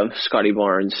aspect of Scotty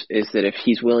Barnes is that if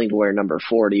he's willing to wear number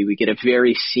 40, we get a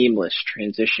very seamless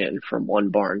transition from one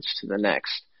Barnes to the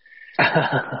next.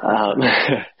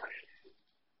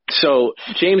 So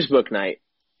James Bouknight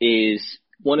is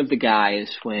one of the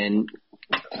guys when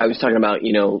I was talking about,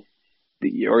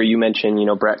 or you mentioned,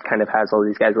 Brett kind of has all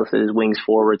these guys listed as wings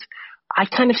forwards. I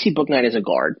kind of see Bouknight as a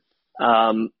guard.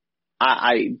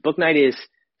 Bouknight is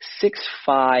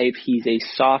 6'5". He's a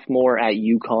sophomore at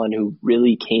UConn who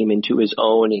really came into his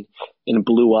own and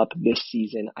blew up this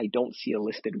season. I don't see a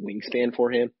listed wingspan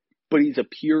for him, but he's a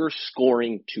pure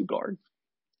scoring two guard.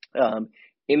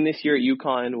 In this year at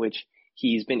UConn, which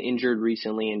he's been injured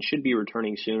recently and should be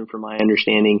returning soon from my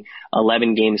understanding,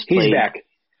 11 games played. He's back.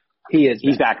 He is.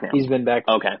 He's back now. He's been back.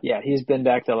 Okay. Yeah, he's been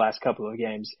back the last couple of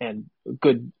games, and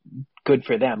good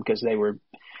for them because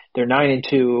they're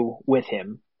 9-2 with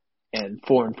him and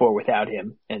 4-4 without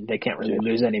him, and they can't really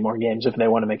lose any more games if they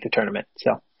want to make the tournament.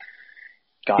 So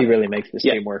he really makes this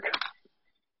team work.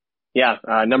 Yeah,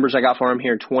 numbers I got for him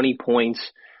here: 20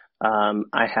 points.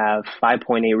 I have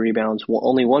 5.8 rebounds,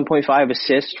 only 1.5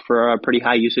 assists for a pretty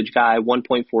high usage guy,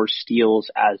 1.4 steals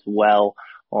as well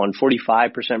on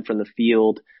 45% from the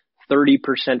field,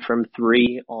 30% from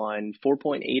three on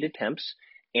 4.8 attempts,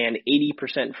 and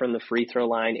 80% from the free throw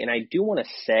line. And I do want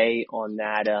to say on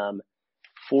that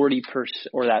 40%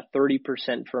 or that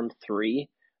 30% from three,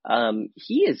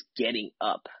 he is getting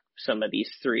up some of these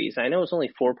threes. I know it's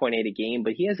only 4.8 a game,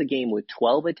 but he has a game with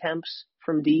 12 attempts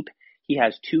from deep. He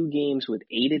has 2 games with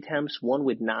 8 attempts, one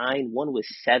with 9, one with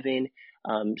 7.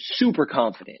 Super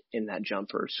confident in that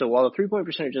jumper. So while the 3-point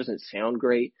percentage doesn't sound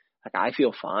great, like I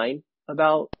feel fine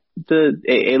about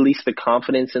at least the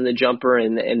confidence in the jumper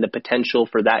and the potential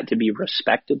for that to be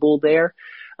respectable there.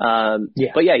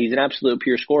 But yeah, he's an absolute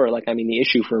pure scorer. Like, I mean, the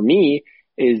issue for me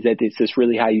is that it's this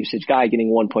really high usage guy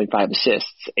getting 1.5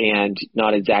 assists and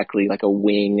not exactly like a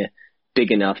wing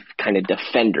big enough kind of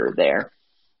defender there.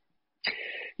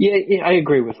 Yeah, I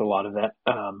agree with a lot of that.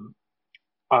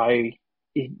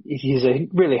 He's a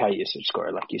really high usage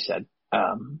scorer, like you said.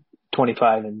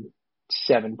 25 and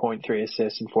 7.3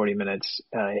 assists in 40 minutes.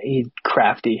 He's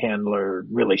crafty handler,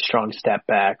 really strong step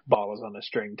back, ball is on a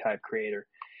string type creator.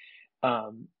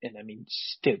 And I mean,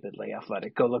 stupidly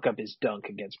athletic. Go look up his dunk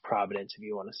against Providence if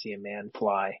you want to see a man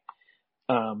fly.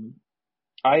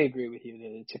 I agree with you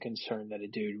that it's a concern that a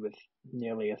dude with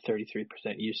nearly a 33%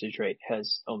 usage rate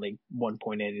has only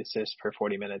 1.8 assists per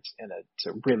 40 minutes, and it's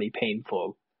a really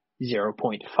painful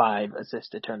 0.5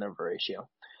 assist to turnover ratio.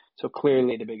 So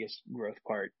clearly the biggest growth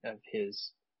part of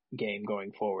his game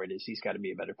going forward is he's got to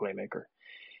be a better playmaker.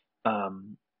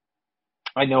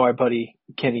 I know our buddy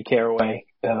Kenny Caraway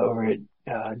over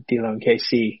at D-Lo and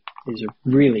KC is a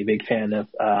really big fan of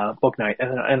Bouknight,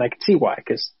 and I can see why,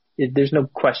 because there's no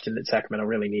question that Sacramento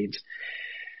really needs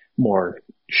more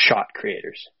shot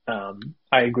creators.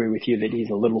 I agree with you that he's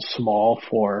a little small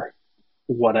for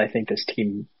what I think this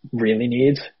team really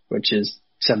needs, which is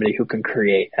somebody who can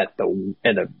create at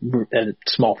a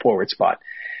small forward spot.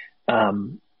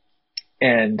 And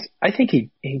I think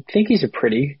he's a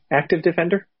pretty active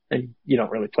defender, and you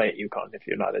don't really play at UConn if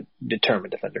you're not a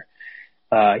determined defender.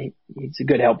 He's a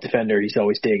good help defender. He's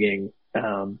always digging.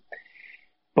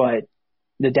 But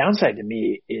the downside to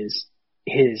me is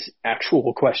his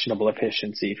actual questionable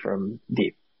efficiency from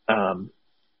deep.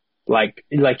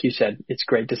 Like you said, it's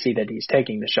great to see that he's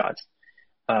taking the shots.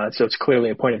 So it's clearly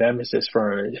a point of emphasis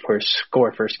for a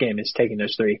score first game is taking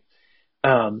those 3.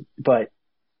 But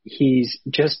he's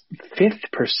just 5th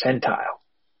percentile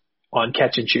on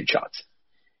catch and shoot shots.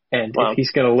 And if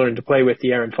he's going to learn to play with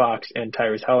De'Aaron Fox and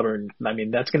Tyrese Halliburton, I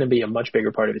mean, that's going to be a much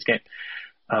bigger part of his game.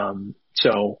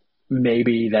 So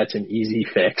maybe that's an easy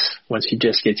fix once he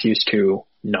just gets used to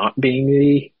not being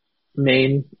the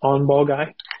main on-ball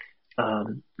guy.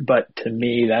 But to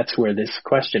me, that's where this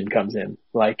question comes in.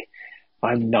 Like,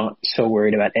 I'm not so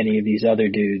worried about any of these other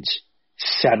dudes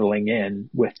settling in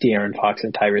with De'Aaron Fox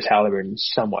and Tyrese Halliburton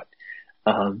somewhat.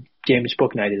 James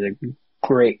Bouknight is a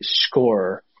great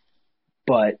scorer,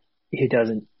 but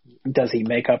does he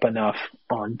make up enough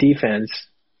on defense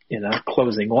in a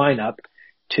closing lineup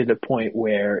to the point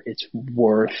where it's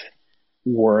worth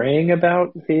worrying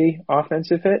about the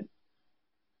offensive hit?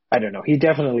 I don't know. He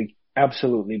definitely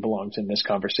absolutely belongs in this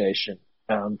conversation.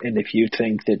 And if you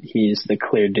think that he's the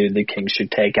clear dude the Kings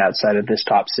should take outside of this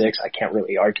top 6, I can't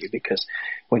really argue, because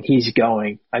when he's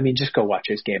going, I mean, just go watch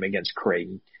his game against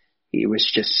Creighton. He was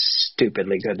just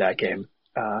stupidly good that game.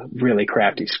 Really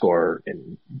crafty scorer.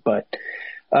 But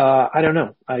I don't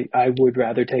know. I would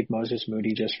rather take Moses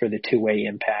Moody just for the two-way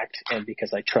impact and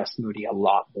because I trust Moody a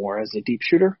lot more as a deep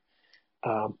shooter.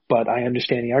 But I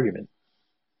understand the argument.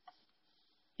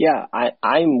 Yeah,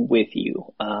 I'm with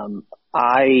you.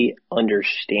 I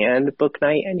understand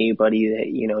Bouknight. Anybody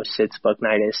that, sits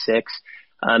Bouknight as 6.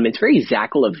 It's very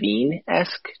Zach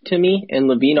LaVine-esque to me. And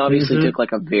LaVine obviously took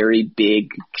like a very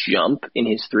big jump in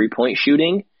his 3-point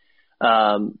shooting.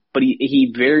 But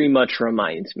he very much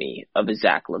reminds me of a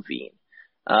Zach LaVine.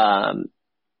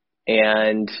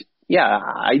 And yeah,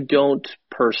 I don't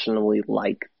personally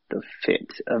like the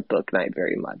fit of Bouknight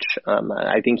very much.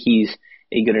 I think he's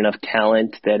a good enough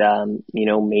talent that,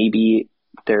 maybe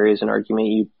there is an argument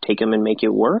you take him and make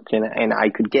it work. And I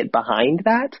could get behind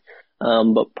that.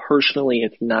 But personally,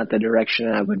 it's not the direction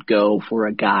I would go for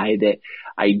a guy that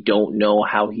I don't know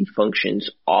how he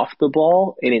functions off the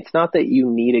ball. And it's not that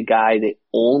you need a guy that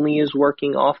only is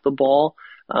working off the ball,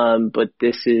 but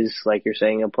this is, like you're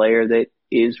saying, a player that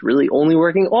is really only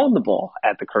working on the ball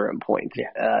at the current point.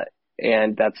 Yeah.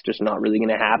 And that's just not really going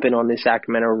to happen on this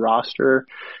Sacramento roster.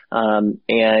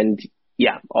 And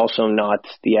yeah, also not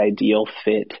the ideal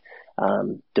fit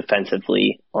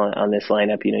defensively on this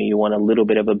lineup. You know, you want a little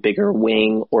bit of a bigger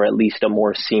wing or at least a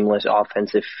more seamless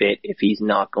offensive fit if he's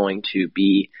not going to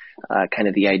be kind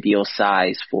of the ideal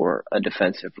size for a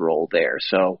defensive role there.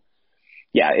 So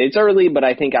yeah, it's early, but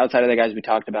I think outside of the guys we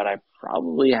talked about, I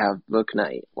probably have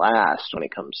Bouknight last when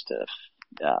it comes to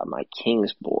my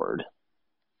Kings board.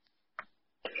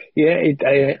 Yeah,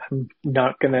 I'm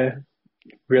not going to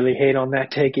really hate on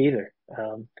that take either.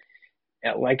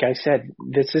 Like I said,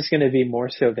 this is going to be more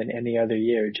so than any other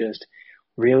year, just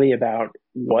really about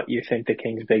what you think the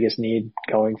Kings' biggest need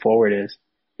going forward is.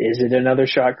 Is it another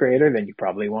shot creator? Then you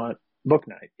probably want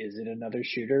Bouknight. Is it another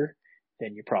shooter?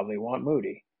 Then you probably want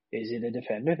Moody. Is it a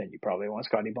defender? Then you probably want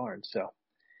Scotty Barnes. So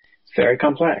it's very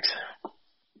complex.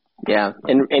 Yeah,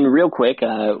 and real quick,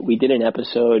 we did an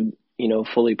episode, you know,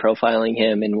 fully profiling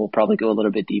him, and we'll probably go a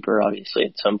little bit deeper, obviously,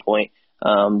 at some point.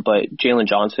 But Jalen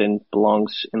Johnson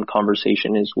belongs in the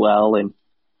conversation as well. And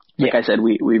like I said,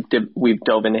 we've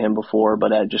dove into him before,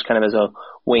 but just kind of as a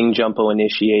wing jumpo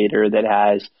initiator that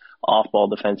has off-ball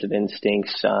defensive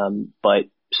instincts, but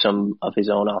some of his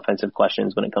own offensive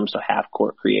questions when it comes to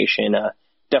half-court creation,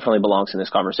 definitely belongs in this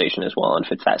conversation as well and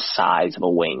fits that size of a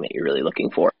wing that you're really looking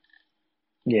for.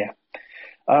 Yeah.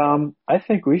 I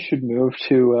think we should move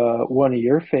to one of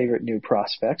your favorite new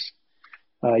prospects.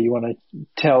 You want to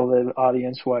tell the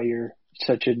audience why you're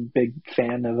such a big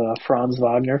fan of Franz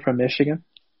Wagner from Michigan?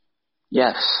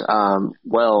 Yes.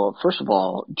 Well, first of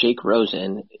all, Jake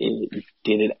Rosen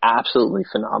did an absolutely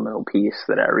phenomenal piece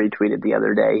that I retweeted the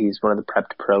other day. He's one of the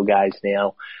Prepped Pro guys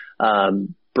now,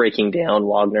 breaking down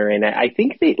Wagner. And I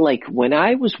think that, like, when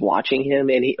I was watching him,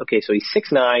 and so he's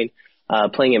 6'9",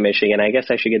 playing in Michigan. I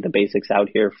guess I should get the basics out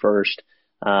here first.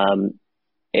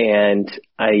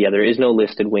 There is no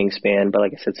listed wingspan, but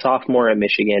like I said, sophomore at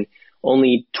Michigan,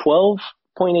 only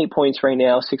 12.8 points right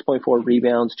now, 6.4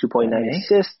 rebounds, 2.9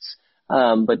 assists,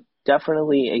 but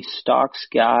definitely a stocks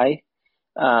guy,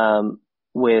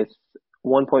 with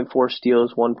 1.4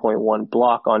 steals, 1.1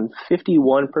 block on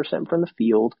 51% from the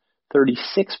field,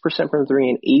 36% from three,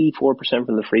 and 84%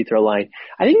 from the free throw line.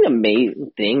 I think the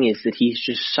main thing is that he's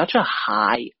just such a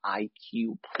high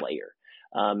IQ player.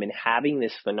 And having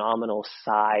this phenomenal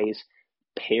size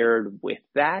paired with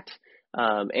that,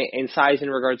 and size in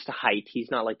regards to height, he's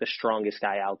not like the strongest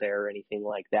guy out there or anything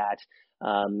like that,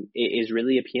 is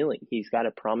really appealing. He's got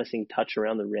a promising touch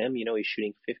around the rim. You know, he's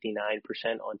shooting 59%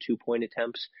 on 2-point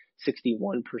attempts,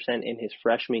 61% in his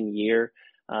freshman year.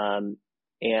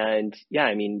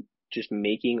 Just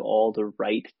making all the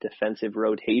right defensive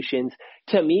rotations.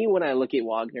 To me, when I look at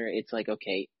Wagner, it's like,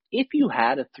 okay, if you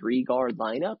had a 3-guard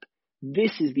lineup,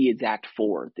 this is the exact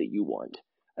 4 that you want.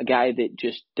 A guy that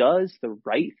just does the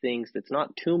right things, that's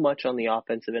not too much on the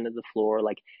offensive end of the floor.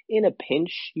 Like, in a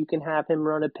pinch, you can have him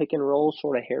run a pick and roll,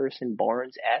 sort of Harrison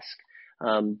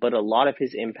Barnes-esque. But a lot of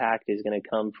his impact is going to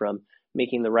come from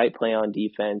making the right play on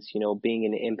defense, you know, being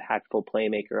an impactful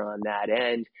playmaker on that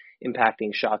end,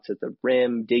 impacting shots at the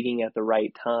rim, digging at the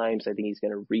right times. I think he's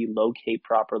going to relocate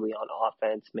properly on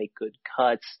offense, make good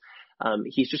cuts.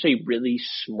 He's just a really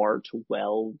smart,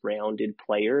 well-rounded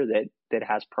player that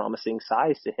has promising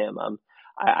size to him.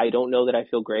 I don't know that I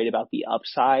feel great about the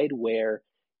upside where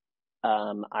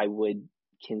I would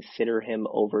consider him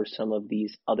over some of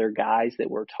these other guys that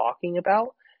we're talking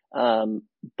about.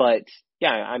 But yeah,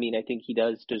 I mean, I think he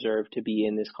does deserve to be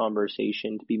in this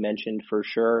conversation, to be mentioned for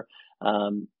sure.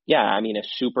 A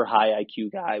super high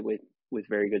IQ guy with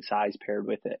very good size paired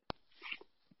with it.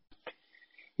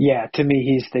 Yeah, to me,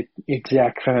 he's the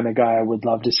exact kind of guy I would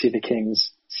love to see the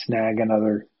Kings snag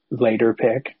another later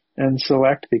pick and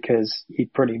select, because he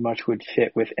pretty much would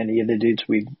fit with any of the dudes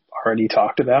we've already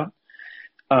talked about.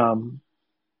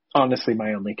 Honestly,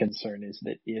 my only concern is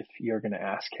that if you're going to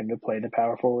ask him to play the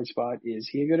power forward spot, is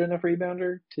he a good enough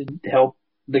rebounder to help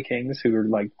the Kings, who are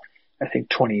like, I think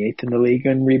 28th in the league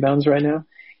in rebounds right now?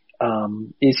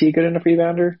 Is he a good enough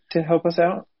rebounder to help us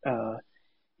out?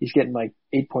 He's getting like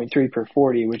 8.3 per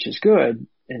 40, which is good,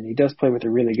 and he does play with a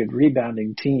really good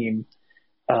rebounding team.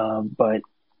 But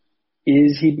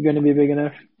is he going to be big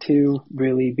enough to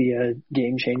really be a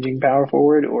game-changing power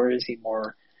forward, or is he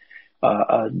more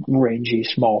a rangy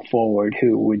small forward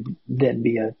who would then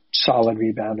be a solid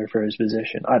rebounder for his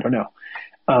position? I don't know.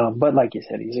 But like you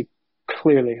said, he's a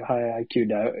clearly a high IQ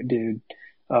dude.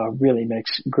 Really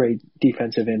makes great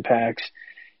defensive impacts.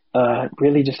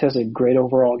 Really just has a great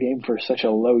overall game for such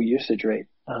a low usage rate.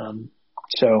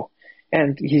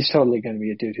 And he's totally going to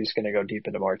be a dude who's going to go deep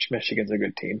into March. Michigan's a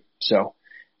good team. So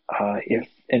if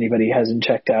anybody hasn't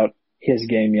checked out his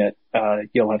game yet,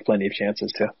 you'll have plenty of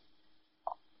chances to.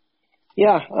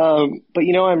 Yeah, but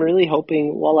I'm really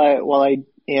hoping while I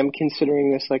am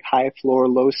considering this like high floor,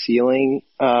 low ceiling,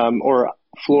 or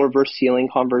floor versus ceiling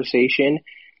conversation,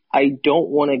 I don't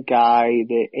want a guy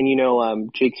that,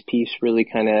 and Jake's piece really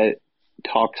kind of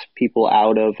talks people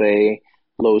out of a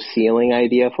low ceiling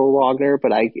idea for Wagner,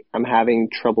 but I'm having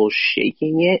trouble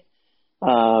shaking it,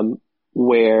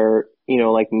 where,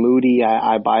 like Moody,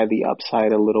 I buy the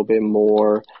upside a little bit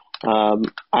more.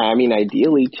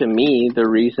 Ideally to me, the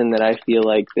reason that I feel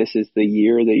like this is the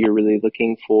year that you're really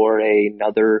looking for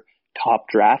another top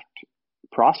draft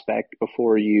prospect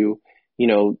before you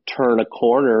turn a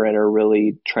corner and are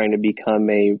really trying to become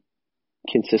a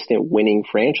consistent winning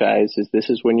franchise this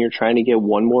is when you're trying to get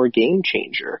one more game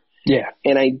changer. Yeah.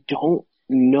 And I don't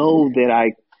know that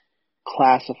I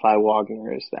classify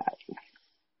Wagner as that.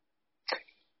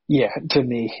 Yeah, to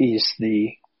me, he's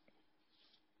the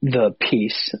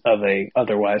piece of a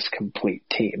otherwise complete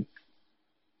team.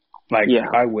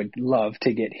 I would love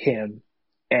to get him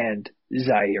and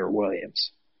Zaire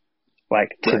Williams.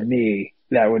 To me,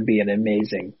 that would be an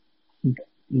amazing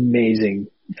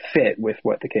fit with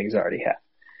what the Kings already have.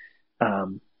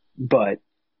 But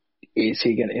is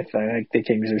he gonna? If the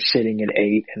Kings are sitting at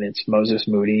 8 and it's Moses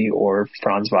Moody or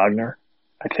Franz Wagner,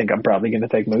 I think I'm probably going to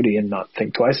take Moody and not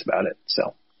think twice about it.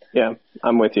 So. Yeah,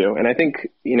 I'm with you. And I think,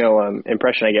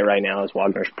 impression I get right now is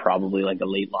Wagner's probably like a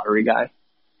late lottery guy.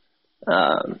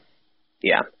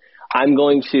 Yeah. I'm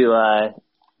going to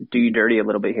do you dirty a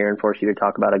little bit here and force you to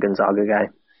talk about a Gonzaga guy.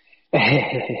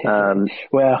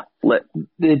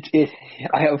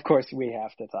 Of course, we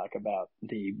have to talk about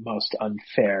the most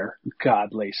unfair,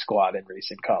 godly squad in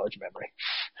recent college memory.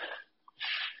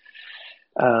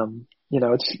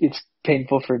 It's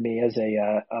painful for me as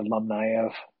a alumni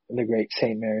of the great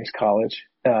St. Mary's College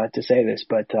to say this,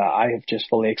 but I have just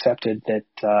fully accepted that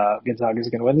Gonzaga is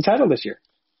going to win the title this year.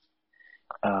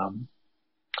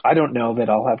 I don't know that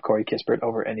I'll have Corey Kispert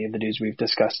over any of the dudes we've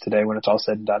discussed today when it's all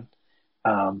said and done.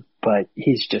 But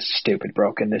he's just stupid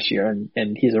broken this year,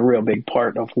 and he's a real big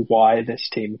part of why this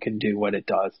team can do what it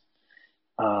does.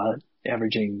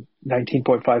 Averaging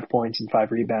 19.5 points and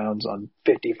 5 rebounds on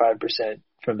 55%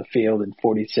 from the field and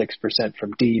 46%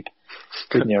 from deep,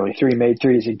 with nearly 3 made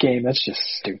threes a game. That's just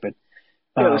stupid.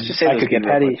 Let's just say I could get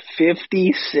petty.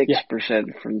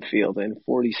 56% from the field and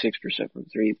 46% from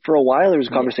three. For a while, there was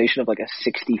a conversation of like a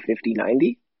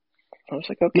 60-50-90. I was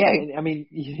like, okay. Yeah, I mean,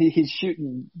 he's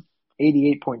shooting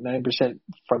 88.9%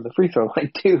 from the free throw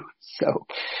line too. So,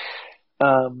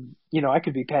 I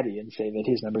could be petty and say that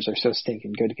his numbers are so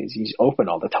stinking good because he's open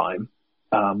all the time.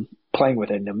 Playing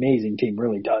with an amazing team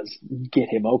really does get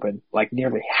him open. Like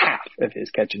nearly half of his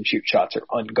catch and shoot shots are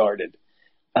unguarded.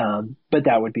 But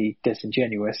that would be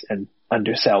disingenuous and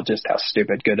undersell just how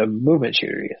stupid good a movement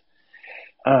shooter he is.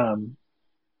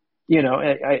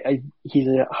 He's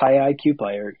a high IQ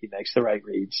player. He makes the right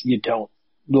reads. You don't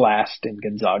last in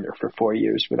Gonzaga for 4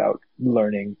 years without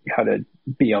learning how to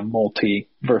be a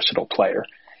multi-versatile player.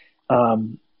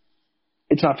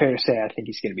 It's not fair to say I think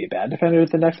he's going to be a bad defender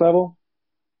at the next level,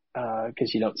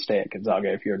 because you don't stay at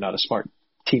Gonzaga if you're not a smart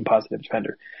team-positive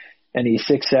defender. And he's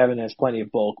 6'7", has plenty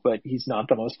of bulk, but he's not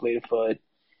the most fleet of foot.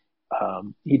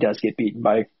 He does get beaten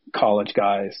by college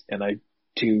guys, and I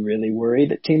do really worry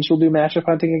that teams will do matchup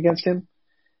hunting against him.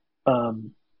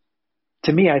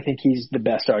 To me, I think he's the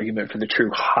best argument for the true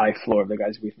high floor of the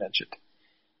guys we've mentioned.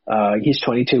 He's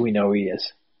 22. We know who he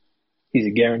is. He's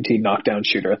a guaranteed knockdown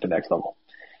shooter at the next level.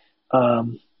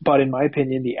 But in my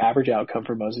opinion, the average outcome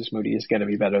for Moses Moody is going to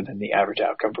be better than the average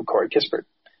outcome from Corey Kispert.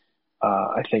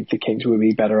 I think the Kings would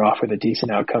be better off with a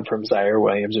decent outcome from Zaire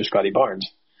Williams or Scotty Barnes.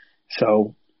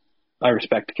 So I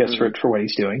respect Kispert for what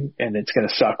he's doing, and it's going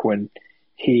to suck when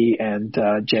he and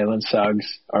Jalen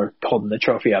Suggs are holding the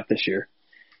trophy out this year.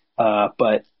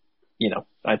 But,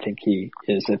 I think he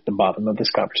is at the bottom of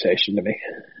this conversation to me.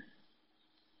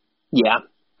 Yeah,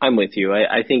 I'm with you.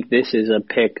 I think this is a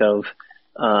pick of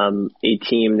a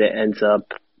team that ends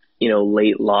up,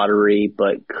 late lottery,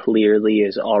 but clearly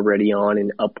is already on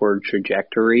an upward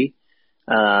trajectory.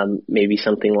 Maybe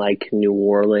something like New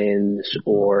Orleans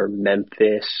or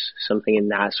Memphis, something in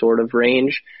that sort of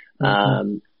range.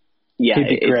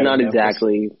 It's not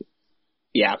exactly,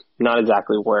 not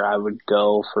exactly where I would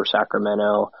go for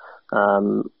Sacramento.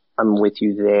 I'm with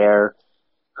you there.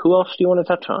 Who else do you want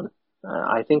to touch on?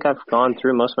 I think I've gone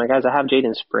through most of my guys. I have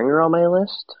Jaden Springer on my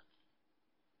list.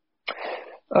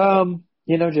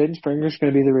 Jaden Springer's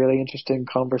going to be the really interesting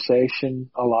conversation,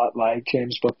 a lot like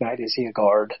James Bouknight. Is he a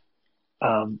guard?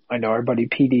 I know our buddy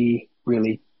PD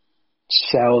really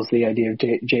sells the idea of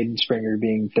Jaden Springer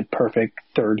being the perfect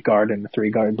third guard in the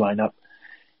 3-guard lineup.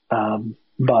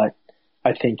 But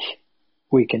I think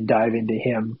we can dive into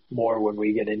him more when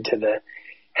we get into the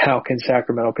how can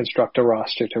Sacramento construct a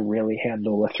roster to really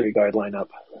handle a 3-guard lineup.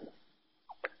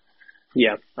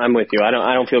 Yeah, I'm with you. I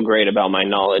don't feel great about my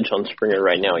knowledge on Springer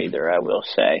right now either, I will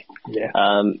say. Yeah.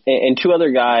 And two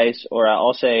other guys, or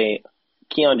I'll say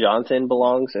Keon Johnson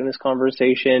belongs in this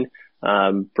conversation.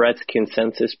 Brett's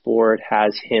consensus board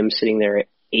has him sitting there at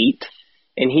 8.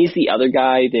 And he's the other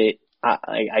guy that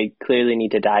I clearly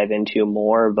need to dive into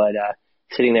more, but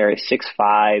sitting there at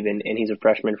 6'5", and he's a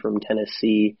freshman from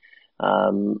Tennessee.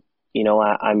 I'm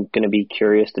going to be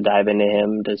curious to dive into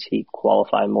him. Does he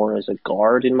qualify more as a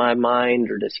guard in my mind,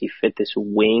 or does he fit this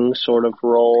wing sort of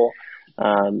role?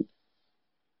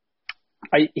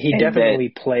 He definitely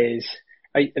plays.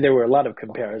 There were a lot of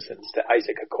comparisons to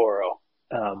Isaac Okoro.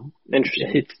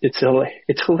 Interesting.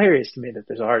 It's hilarious to me that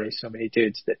there's already so many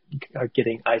dudes that are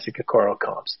getting Isaac Okoro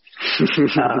comps.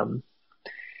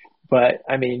 But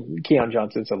I mean, Keon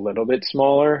Johnson's a little bit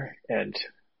smaller and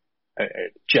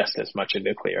just as much a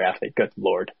nuclear athlete. Good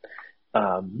Lord.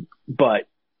 But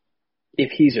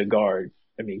if he's a guard,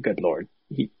 I mean, good Lord,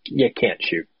 you can't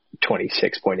shoot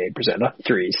 26.8% on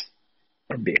threes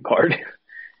and be a guard.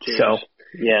 Jeez. So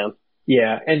yeah.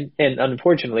 Yeah, and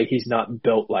unfortunately, he's not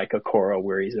built like Okoro,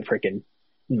 where he's a freaking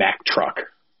Mack truck.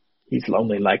 He's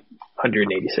only like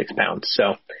 186 pounds.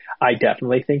 So I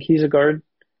definitely think he's a guard,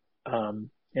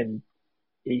 and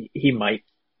he might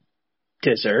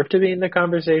deserve to be in the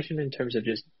conversation in terms of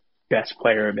just best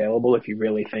player available. If you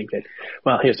really think that,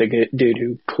 well, here's a good dude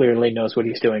who clearly knows what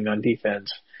he's doing on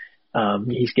defense.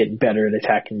 He's getting better at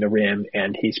attacking the rim,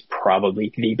 and he's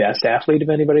probably the best athlete of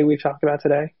anybody we've talked about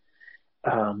today.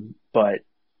 But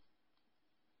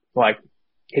like,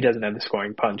 he doesn't have the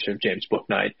scoring punch of James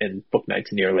Bouknight, and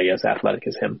Bouknight's nearly as athletic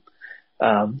as him.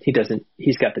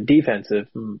 He's got the defense of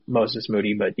Moses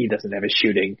Moody, but he doesn't have his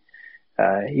shooting.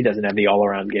 He doesn't have the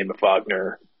all-around game of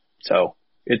Wagner. So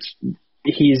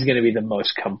he's going to be the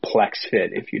most complex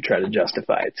fit if you try to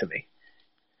justify it to me.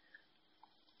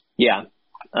 Yeah.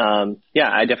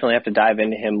 I definitely have to dive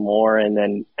into him more. And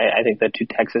then I think the two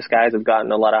Texas guys have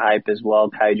gotten a lot of hype as well,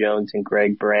 Kai Jones and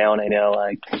Greg Brown. I know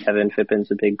Kevin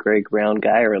Fippin's a big Greg Brown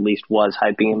guy, or at least was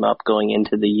hyping him up going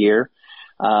into the year.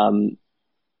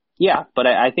 But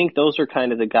I think those are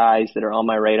kind of the guys that are on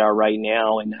my radar right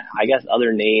now. And I guess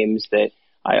other names that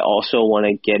I also want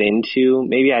to get into,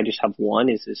 maybe I just have one,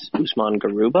 is this Usman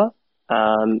Garuba,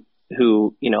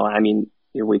 who,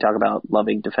 we talk about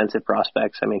loving defensive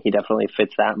prospects. I mean, he definitely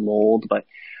fits that mold, but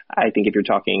I think if you're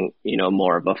talking,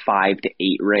 more of a 5 to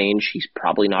 8 range, he's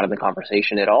probably not in the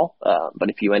conversation at all. But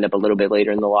if you end up a little bit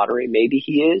later in the lottery, maybe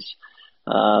he is.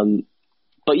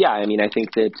 I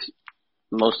think that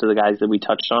most of the guys that we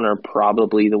touched on are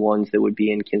probably the ones that would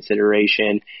be in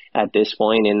consideration at this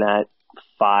point in that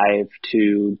 5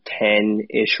 to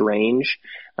 10-ish range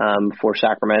for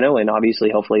Sacramento. And obviously,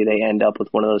 hopefully they end up with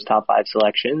one of those top 5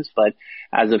 selections. But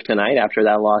as of tonight, after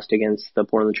that loss against the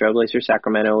Portland Trailblazers,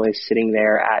 Sacramento is sitting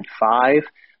there at 5.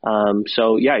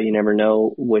 You never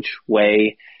know which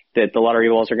way that the lottery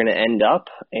balls are going to end up.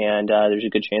 And there's a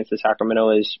good chance that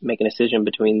Sacramento is making a decision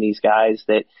between these guys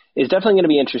that is definitely going to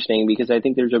be interesting, because I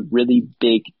think there's a really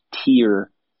big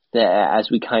tier that, as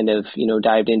we kind of,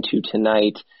 dived into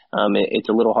tonight, it's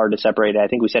a little hard to separate. I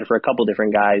think we said for a couple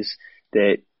different guys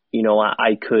that,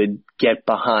 I could get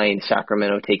behind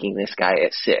Sacramento taking this guy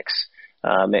at 6.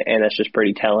 And that's just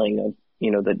pretty telling of,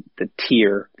 the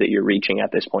tier that you're reaching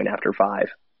at this point after 5.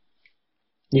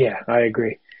 Yeah, I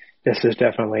agree. This is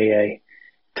definitely a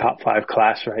top 5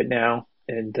 class right now.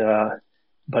 And,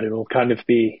 but it will kind of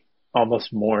be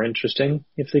almost more interesting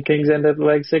if the Kings end at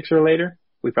leg 6 or later.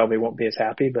 We probably won't be as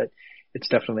happy, but it's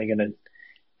definitely going to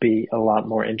be a lot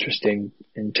more interesting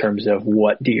in terms of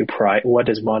what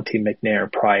does Monte McNair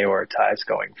prioritize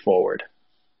going forward?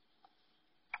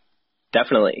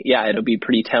 Definitely. Yeah, it'll be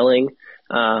pretty telling.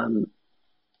 I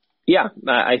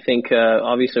think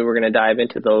obviously we're going to dive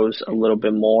into those a little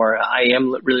bit more. I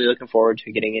am really looking forward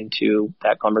to getting into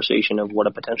that conversation of what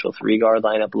a potential 3-guard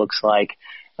lineup looks like.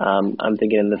 I'm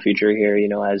thinking in the future here,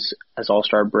 as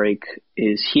All-Star break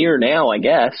is here now, I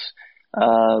guess,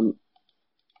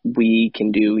 we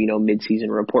can do, mid-season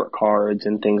report cards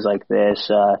and things like this.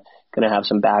 Going to have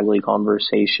some Bagley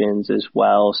conversations as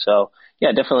well. So,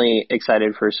 yeah, definitely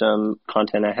excited for some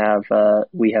content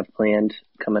we have planned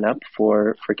coming up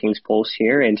for King's Pulse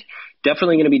here, and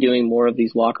definitely going to be doing more of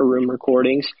these locker room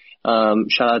recordings.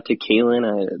 Shout out to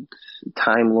Kalen,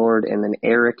 Time Lord, and then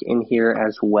Eric in here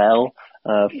as well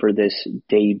for this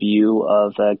debut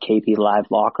of KP Live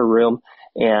Locker Room.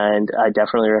 And I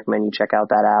definitely recommend you check out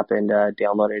that app and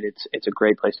download it. It's a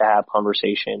great place to have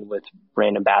conversation with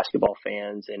random basketball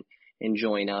fans and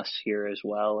join us here as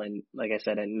well. And like I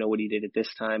said, I know what he did at this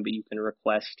time, but you can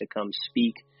request to come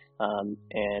speak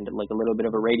and like a little bit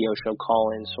of a radio show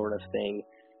call-in sort of thing.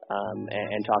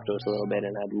 And talk to us a little bit,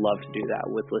 and I'd love to do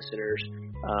that with listeners.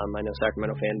 I know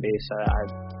Sacramento fan base,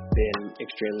 I've been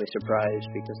extremely surprised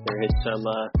because there is some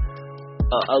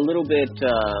a little bit,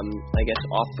 I guess,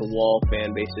 off-the-wall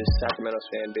fan bases. Sacramento's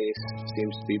fan base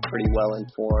seems to be pretty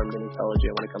well-informed and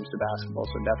intelligent when it comes to basketball,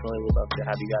 so definitely would love to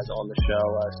have you guys on the show.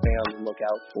 Stay on the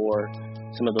lookout for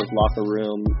some of those locker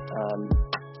room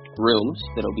rooms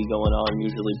that'll be going on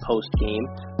usually post-game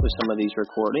with some of these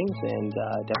recordings, and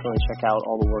definitely check out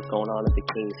all the work going on at the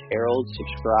Kings Herald.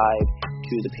 Subscribe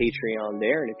to the Patreon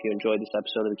there, and if you enjoyed this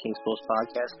episode of the Kings Pulse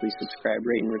podcast, please subscribe,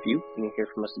 rate, and review, and you'll hear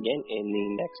from us again in the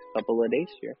next couple of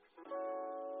days here.